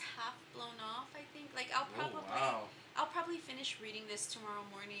face half blown off. I think like I'll probably Oh, wow. I'll probably finish reading this tomorrow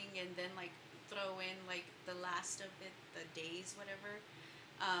morning and then like throw in like the last of it, the days, whatever.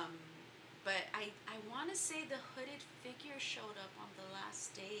 Um, but I want to say the hooded figure showed up on the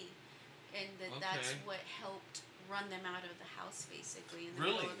last day, and that's Okay. what helped run them out of the house basically in the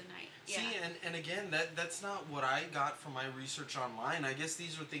Really? middle of the night. Yeah. See, and again, that's not what I got from my research online. I guess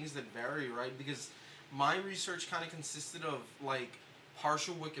these are things that vary, right? Because my research kind of consisted of like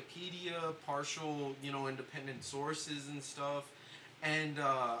partial Wikipedia, partial, independent sources and stuff. And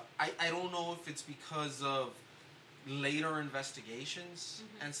I don't know if it's because of later investigations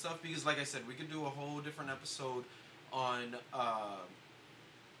and stuff. Because, like I said, we could do a whole different episode on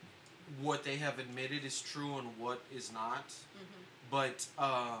what they have admitted is true and what is not. Mm-hmm. But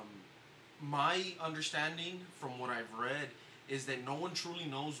my understanding from what I've read is that no one truly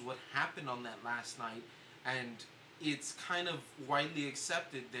knows what happened on that last night, and it's kind of widely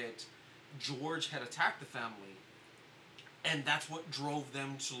accepted that George had attacked the family, and that's what drove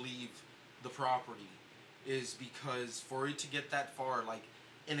them to leave the property, is because for it to get that far, like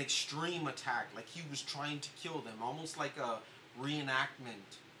an extreme attack, like he was trying to kill them, almost like a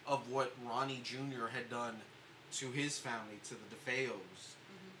reenactment of what Ronnie Jr. had done to his family, to the DeFeos,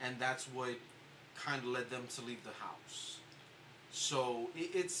 and that's what kind of led them to leave the house. So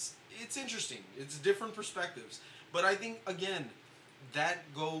it's interesting. It's different perspectives, but I think again that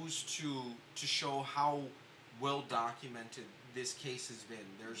goes to show how well documented this case has been.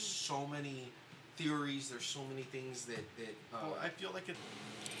 There's so many theories. There's so many things that Well, I feel like it.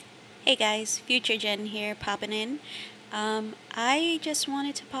 Hey guys, Future Jen here, popping in. I just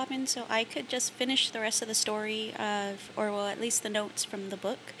wanted to pop in so I could just finish the rest of the story, or well, at least the notes from the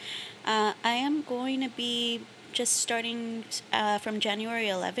book. I am going to be just starting from January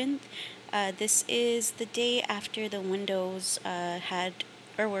 11th. This is the day after the windows had,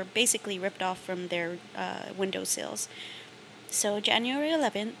 or were basically ripped off from their windowsills. So January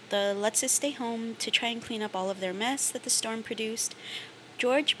 11th, the Lutzes stay home to try and clean up all of their mess that the storm produced.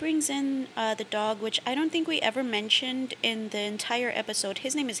 George brings in the dog, which I don't think we ever mentioned in the entire episode.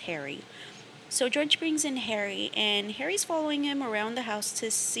 His name is Harry. So George brings in Harry, and Harry's following him around the house to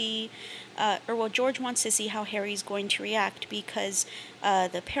see, George wants to see how Harry's going to react because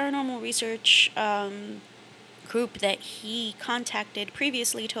the paranormal research group that he contacted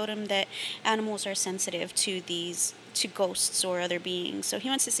previously told him that animals are sensitive to ghosts or other beings. So he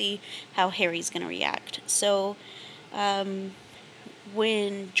wants to see how Harry's going to react. So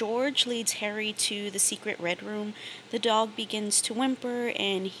when George leads Harry to the secret red room, the dog begins to whimper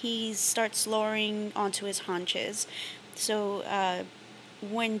and he starts lowering onto his haunches. So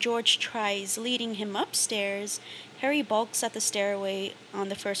when George tries leading him upstairs, Harry balks at the stairway on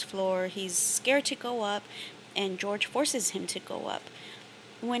the first floor. He's scared to go up, and George forces him to go up.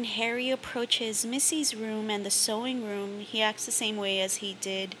 When Harry approaches Missy's room and the sewing room, he acts the same way as he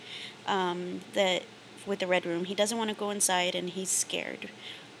did with the red room. He doesn't want to go inside and he's scared.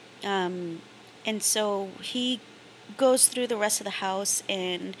 And so he goes through the rest of the house,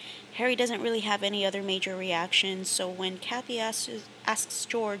 and Harry doesn't really have any other major reactions. So when Kathy asks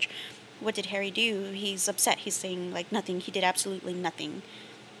George, what did Harry do? He's upset. He's saying, like, nothing. He did absolutely nothing.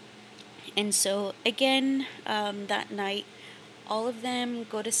 And so, again, that night, all of them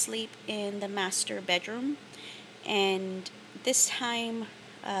go to sleep in the master bedroom. And this time,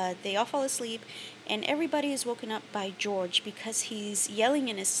 they all fall asleep, and everybody is woken up by George because he's yelling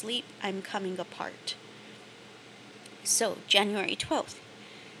in his sleep, "I'm coming apart." So, January 12th.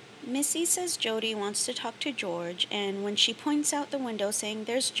 Missy says Jody wants to talk to George, and when she points out the window saying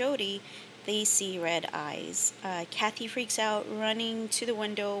there's Jody, they see red eyes. Kathy freaks out, running to the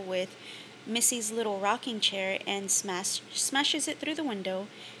window with Missy's little rocking chair and smashes it through the window,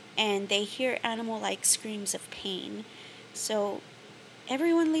 and they hear animal-like screams of pain. So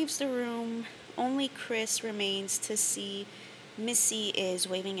everyone leaves the room. Only Chris remains to see Missy is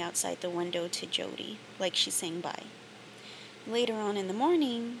waving outside the window to Jody, like she's saying bye. Later on in the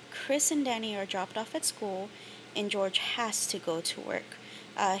morning, Chris and Danny are dropped off at school, and George has to go to work.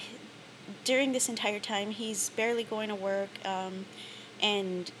 During this entire time, he's barely going to work,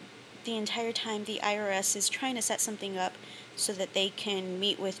 and the entire time the IRS is trying to set something up so that they can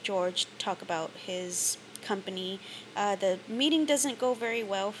meet with George, talk about his company. The meeting doesn't go very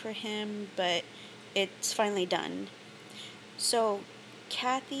well for him, but it's finally done. So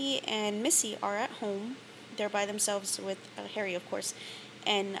Kathy and Missy are at home. They're by themselves with Harry, of course,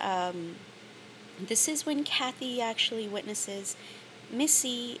 and This is when Kathy actually witnesses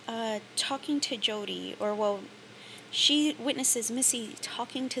Missy talking to Jody, or well, she witnesses Missy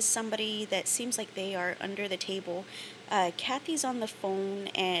talking to somebody that seems like they are under the table. Kathy's on the phone,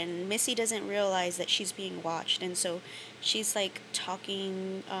 and Missy doesn't realize that she's being watched, and so she's like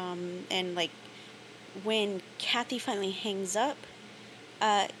talking, and like when Kathy finally hangs up,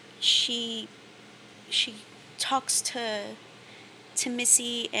 uh, she she talks to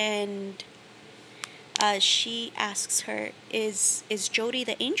Missy, and she asks her, "Is Jody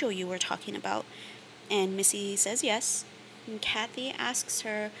the angel you were talking about?" And Missy says yes. And Kathy asks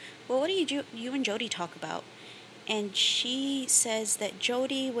her, "Well, what do you and Jody talk about?" And she says that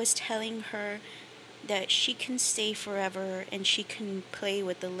Jody was telling her that she can stay forever and she can play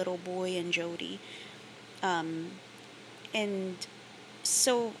with the little boy and Jody. Um, and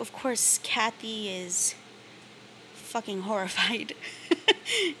so, of course, Kathy is fucking horrified.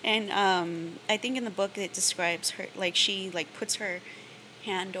 And I think in the book it describes her like she like puts her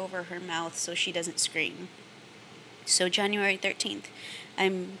hand over her mouth so she doesn't scream. So January 13th,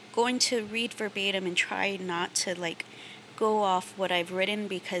 I'm going to read verbatim and try not to like go off what I've written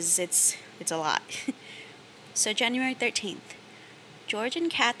because it's a lot. So January 13th, George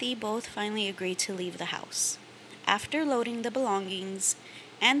and Kathy both finally agree to leave the house. After loading the belongings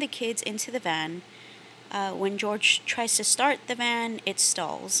and the kids into the van, when George tries to start the van, it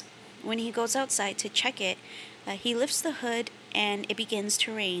stalls. When he goes outside to check it, he lifts the hood and it begins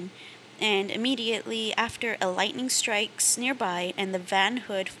to rain. And immediately after, a lightning strikes nearby and the van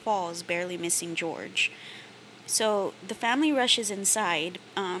hood falls, barely missing George. So the family rushes inside.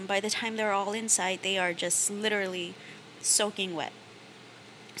 By the time they're all inside, they are just literally soaking wet.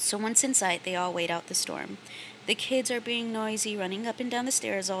 So once inside, they all wait out the storm. The kids are being noisy, running up and down the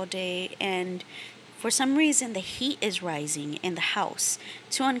stairs all day, and for some reason, the heat is rising in the house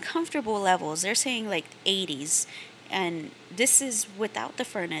to uncomfortable levels. They're saying like 80s, and this is without the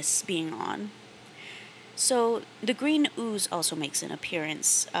furnace being on. So the green ooze also makes an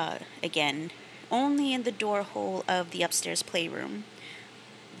appearance again, only in the door hole of the upstairs playroom.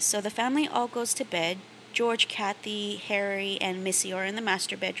 So the family all goes to bed. George, Kathy, Harry, and Missy are in the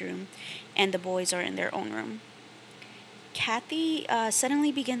master bedroom, and the boys are in their own room. Kathy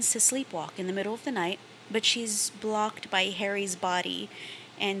suddenly begins to sleepwalk in the middle of the night, but she's blocked by Harry's body,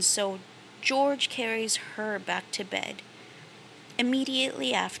 and so George carries her back to bed.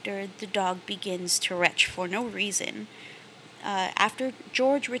 Immediately after, the dog begins to retch for no reason. After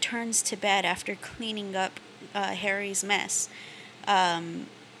George returns to bed after cleaning up Harry's mess, um,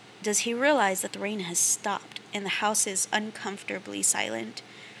 does he realize that the rain has stopped and the house is uncomfortably silent?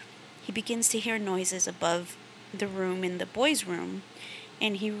 He begins to hear noises above the room in the boys' room,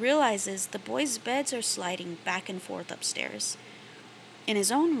 and he realizes the boys' beds are sliding back and forth upstairs. In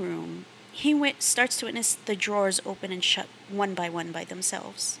his own room, starts to witness the drawers open and shut one by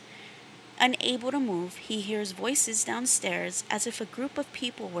themselves. Unable to move, he hears voices downstairs as if a group of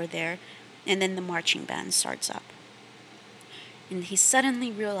people were there, and then the marching band starts up. And he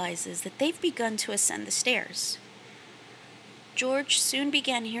suddenly realizes that they've begun to ascend the stairs. George soon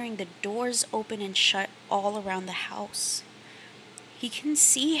began hearing the doors open and shut all around the house. He can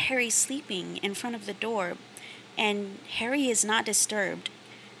see Harry sleeping in front of the door, and Harry is not disturbed.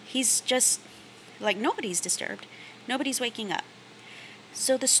 He's just like nobody's disturbed. Nobody's waking up.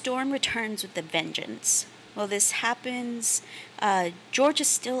 So the storm returns with a vengeance. While this happens, George is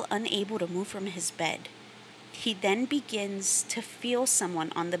still unable to move from his bed. He then begins to feel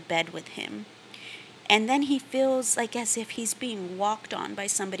someone on the bed with him. And then he feels like as if he's being walked on by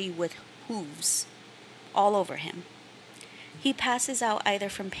somebody with hooves all over him. He passes out either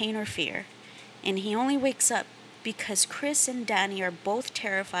from pain or fear, and he only wakes up because Chris and Danny are both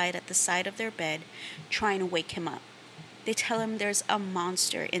terrified at the side of their bed, trying to wake him up. They tell him there's a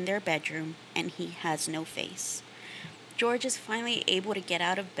monster in their bedroom and he has no face. George is finally able to get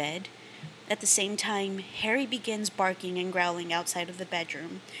out of bed. At the same time, Harry begins barking and growling outside of the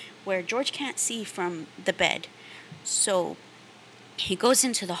bedroom, where George can't see from the bed. So he goes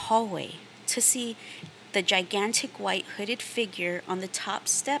into the hallway to see the gigantic white hooded figure on the top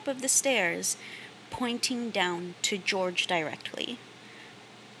step of the stairs pointing down to George directly.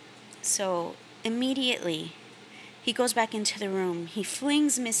 So immediately, he goes back into the room. He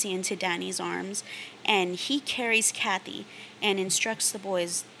flings Missy into Danny's arms, and he carries Kathy and instructs the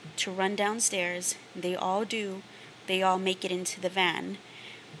boys to run downstairs. They all do. They all make it into the van,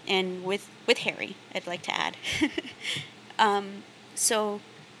 and with Harry, I'd like to add. So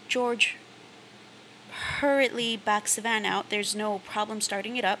George hurriedly backs the van out. There's no problem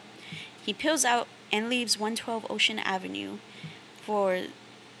starting it up. He peels out and leaves 112 Ocean Avenue for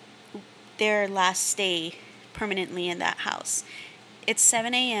their last stay permanently in that house. It's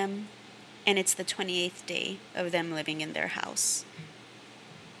 7 a.m. and it's the 28th day of them living in their house.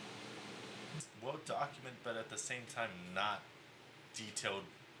 Well documented, but at the same time not detailed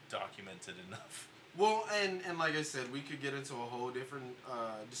documented enough. Well, and like I said, we could get into a whole different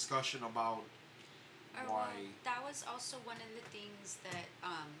discussion about why. Well, that was also one of the things that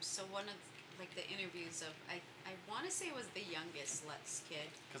so one of like the interviews of I want to say it was the youngest Lutz kid.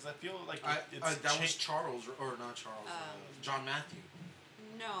 Because I feel like That was Charles, or not Charles, John Matthew.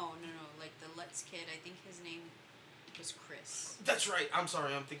 No, like the Lutz kid. I think his name was Chris. That's right. I'm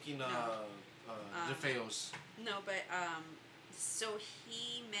sorry. I'm thinking DeFeos. No, but so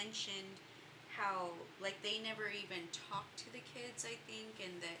he mentioned how like they never even talked to the kids, I think,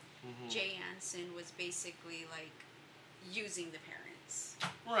 and that Jay Anson was basically like using the parents.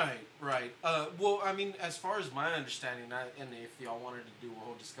 Right. Well, I mean, as far as my understanding, and if y'all wanted to do a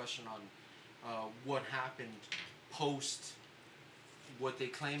whole discussion on what happened post what they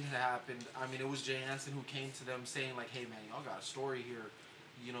claimed had happened, I mean, it was Jay Anson who came to them saying like, "Hey, man, y'all got a story here.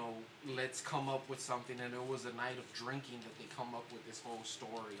 You know, let's come up with something." And it was a night of drinking that they come up with this whole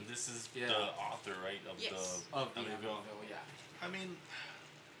story. And this is Yeah. the author, right? Of Yes. Of the Amityville. Amityville, yeah. I mean,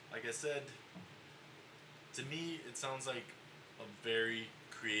 like I said, to me, it sounds like a very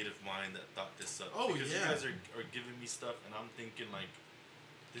creative mind that thought this up. Oh, because yeah. you guys are giving me stuff, and I'm thinking like,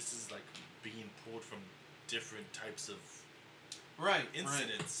 this is like being pulled from different types of Right.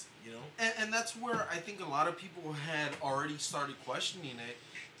 incidents. You know. And that's where I think a lot of people had already started questioning it,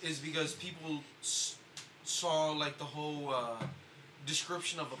 is because people saw like the whole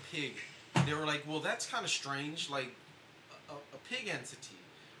description of a pig. They were like, well, that's kind of strange, like a pig entity.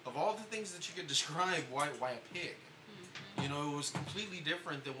 Of all the things that you could describe, why a pig? You know, it was completely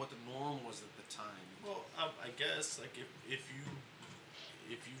different than what the norm was at the time. Well, I guess like if you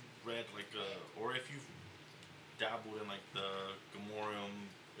read like or if you've dabbled in like the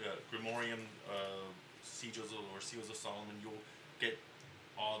Grimorium Seals or Seals of Solomon, you'll get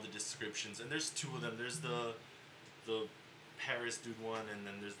all the descriptions. And there's two of them. There's the Paris dude one, and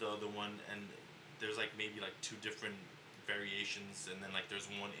then there's the other one, and there's like maybe like two different variations, and then like there's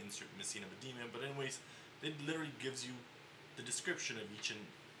one insert missing of a demon. But anyways, it literally gives you the description of each and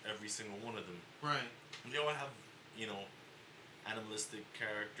every single one of them. Right. And they all have, you know, animalistic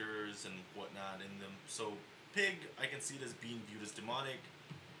characters and whatnot in them. So pig, I can see it as being viewed as demonic.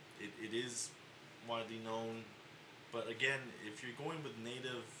 It is widely known. But again, if you're going with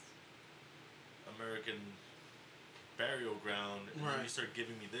Native American burial ground, and then you start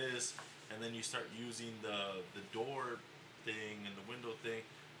giving me this, and then you start using the door thing and the window thing,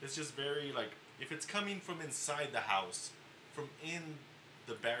 it's just very like, if it's coming from inside the house, from in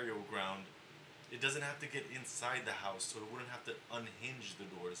the burial ground, it doesn't have to get inside the house, so it wouldn't have to unhinge the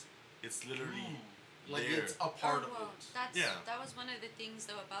doors. It's literally like there. it's a part of it. That was one of the things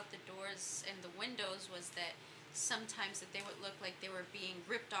though about the doors and the windows, was that sometimes that they would look like they were being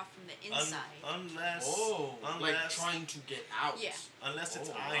ripped off from the inside. Unless like trying to get out. Yeah. Unless it's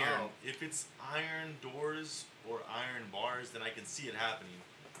iron. Wow. If it's iron doors or iron bars, then I can see it happening.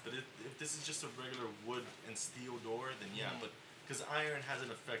 But if this is just a regular wood and steel door, then yeah. But because iron has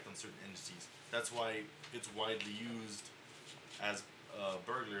an effect on certain entities, that's why it's widely used as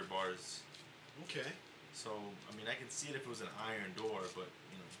burglar bars. Okay. So I mean, I can see it if it was an iron door, but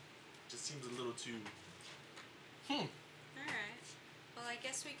you know, it just seems a little too. Alright. Well, I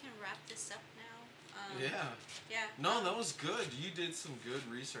guess we can wrap this up now. Yeah. Yeah. No, that was good. You did some good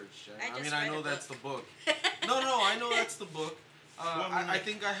research, Jen. I know read a that's book. the book. No, I know that's the book. Well, I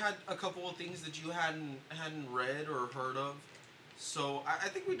think I had a couple of things that you hadn't read or heard of. So I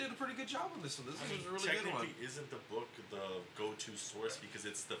think we did a pretty good job on this one. This was a really good one. Technically, isn't the book the go-to source because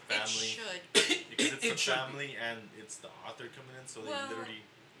it's the family? It should. Because it's It the should family and it's the author coming in, so they literally.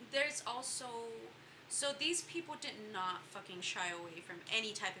 There's also. So these people did not fucking shy away from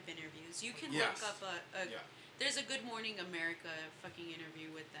any type of interviews. You can look up there's a Good Morning America fucking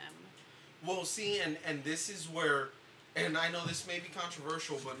interview with them. Well, see, and this is where, and I know this may be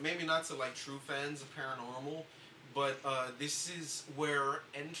controversial, but maybe not to like true fans of paranormal, but this is where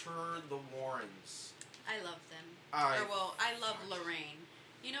enter the Warrens. I love them. I love Lorraine.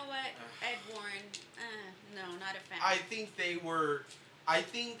 You know what? Ed Warren, no, not a fan. I think they were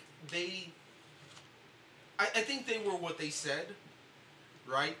what they said,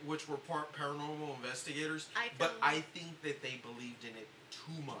 right? Which were paranormal investigators. I think that they believed in it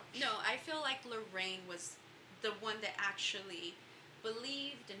too much. No, I feel like Lorraine was the one that actually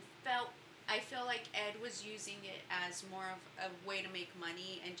believed and felt. I feel like Ed was using it as more of a way to make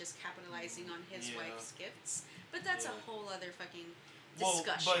money and just capitalizing on his wife's gifts. But that's a whole other fucking.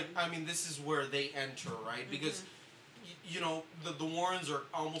 discussion. But I mean, this is where they enter, right? Because you know the Warrens are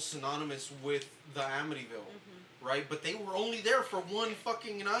almost synonymous with the Amityville, right? But they were only there for one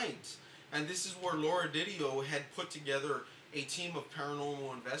fucking night, and this is where Laura Didio had put together a team of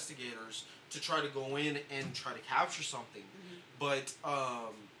paranormal investigators to try to go in and try to capture something. But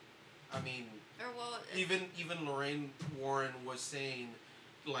I mean, even Lorraine Warren was saying,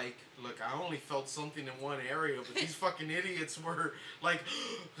 like, look, I only felt something in one area, but these fucking idiots were like,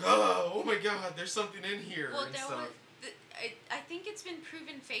 oh my god, there's something in here. Well, and there stuff. was. I think it's been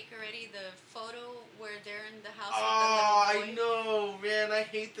proven fake already. The photo where they're in the house Oh, with the little boy. I know, man. I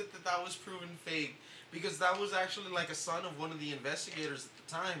hate that was proven fake. Because that was actually like a son of one of the investigators at the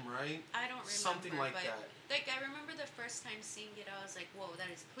time, right? I don't remember. Something like but that. Like, I remember the first time seeing it, I was like, whoa,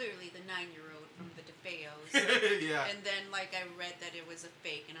 that is clearly the 9-year-old from the DeFeos. Yeah. And then, like, I read that it was a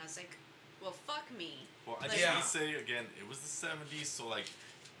fake, and I was like, well, fuck me. Well, I Like- just Yeah. want to say again, it was the 70s, so like,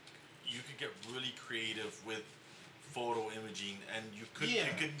 you could get really creative with photo imaging, and it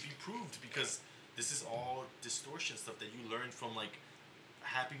couldn't be proved because this is all distortion stuff that you learned from like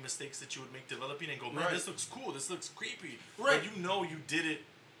happy mistakes that you would make developing and go, man, Right. this looks cool, this looks creepy. Right. But you know you did it.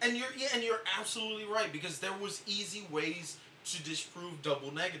 And you're absolutely right, because there was easy ways to disprove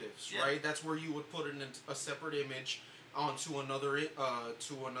double negatives, Yeah. right? That's where you would put a separate image onto another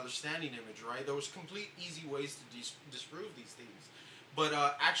standing image, right? There was complete easy ways to disprove these things. But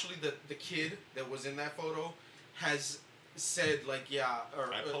actually, the kid that was in that photo has said, like, yeah,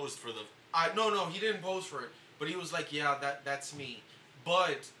 or I posed for the. no, he didn't pose for it, but he was like, yeah, that's me.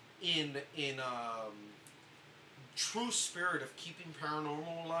 But in true spirit of keeping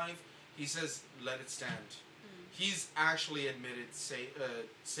paranormal alive, he says, let it stand. He's actually admitted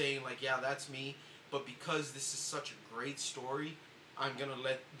saying like, yeah, that's me, but because this is such a great story, I'm gonna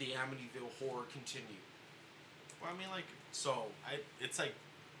let the Amityville horror continue. Well, I mean, like, So it's like,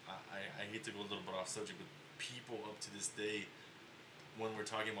 I hate to go a little bit off subject, but people up to this day, when we're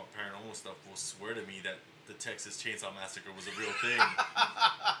talking about paranormal stuff, will swear to me that the Texas Chainsaw Massacre was a real thing.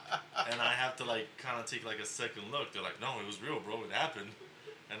 And I have to, like, kind of take, like, a second look. They're like, no, it was real, bro. It happened.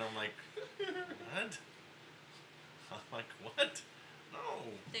 And I'm like, what? I'm like, what? No.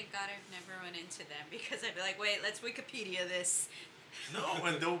 Thank God I've never run into them, because I'd be like, wait, let's Wikipedia this. No,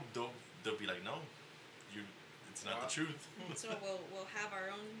 and they'll be like, no, it's not the truth. So we'll have our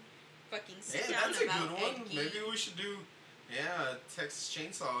own fucking sit yeah, down that's a about good one. Ed Gein. Maybe we should do Texas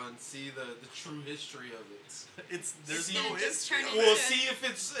Chainsaw and see the true history of it. There's It's no gonna just history. turn We'll into- see if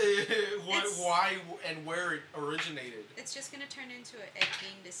it's It's- why and where it originated. It's just gonna turn into an Ed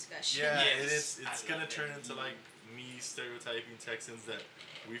Gein discussion. Yeah, Yes. it's I gonna love turn it. into like me stereotyping Texans that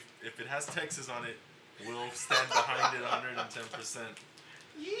if it has Texas on it, we'll stand behind it 110%.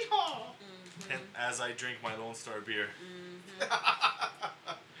 Yeehaw! And as I drink my Lone Star beer.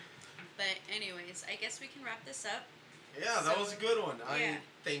 But anyways, I guess we can wrap this up. Yeah, that was a good one. Yeah.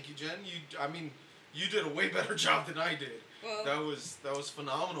 Thank you, Jen. You did a way better job than I did. Well, That was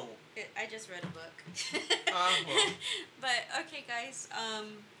phenomenal. I just read a book. Well. But okay, guys.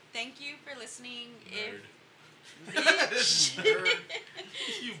 Thank you for listening. Nerd. Nerd.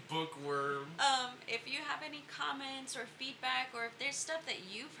 You bookworm. If you have any comments or feedback, or if there's stuff that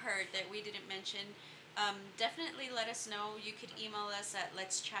you've heard that we didn't mention, definitely let us know. You could email us at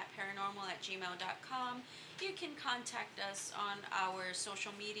letschatparanormal@gmail.com. You can contact us on our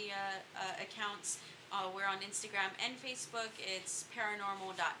social media accounts. We're on Instagram and Facebook. It's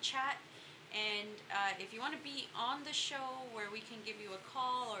paranormal.chat. And if you want to be on the show where we can give you a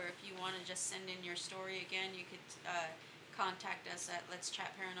call, or if you want to just send in your story again, you could contact us at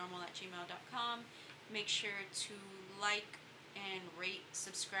letschatparanormal@gmail.com. Make sure to like and rate,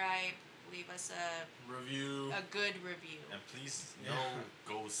 subscribe, leave us Review. a good review. And please, no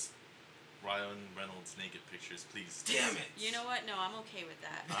ghost Ryan Reynolds naked pictures, please. Damn it. You know what? No, I'm okay with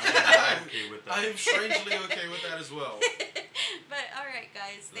that. I'm okay with that. I am strangely okay with that as well. But all right,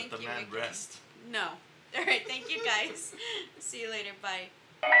 guys. Thank Let the you man again. rest. No. All right. Thank you, guys. See you later. Bye.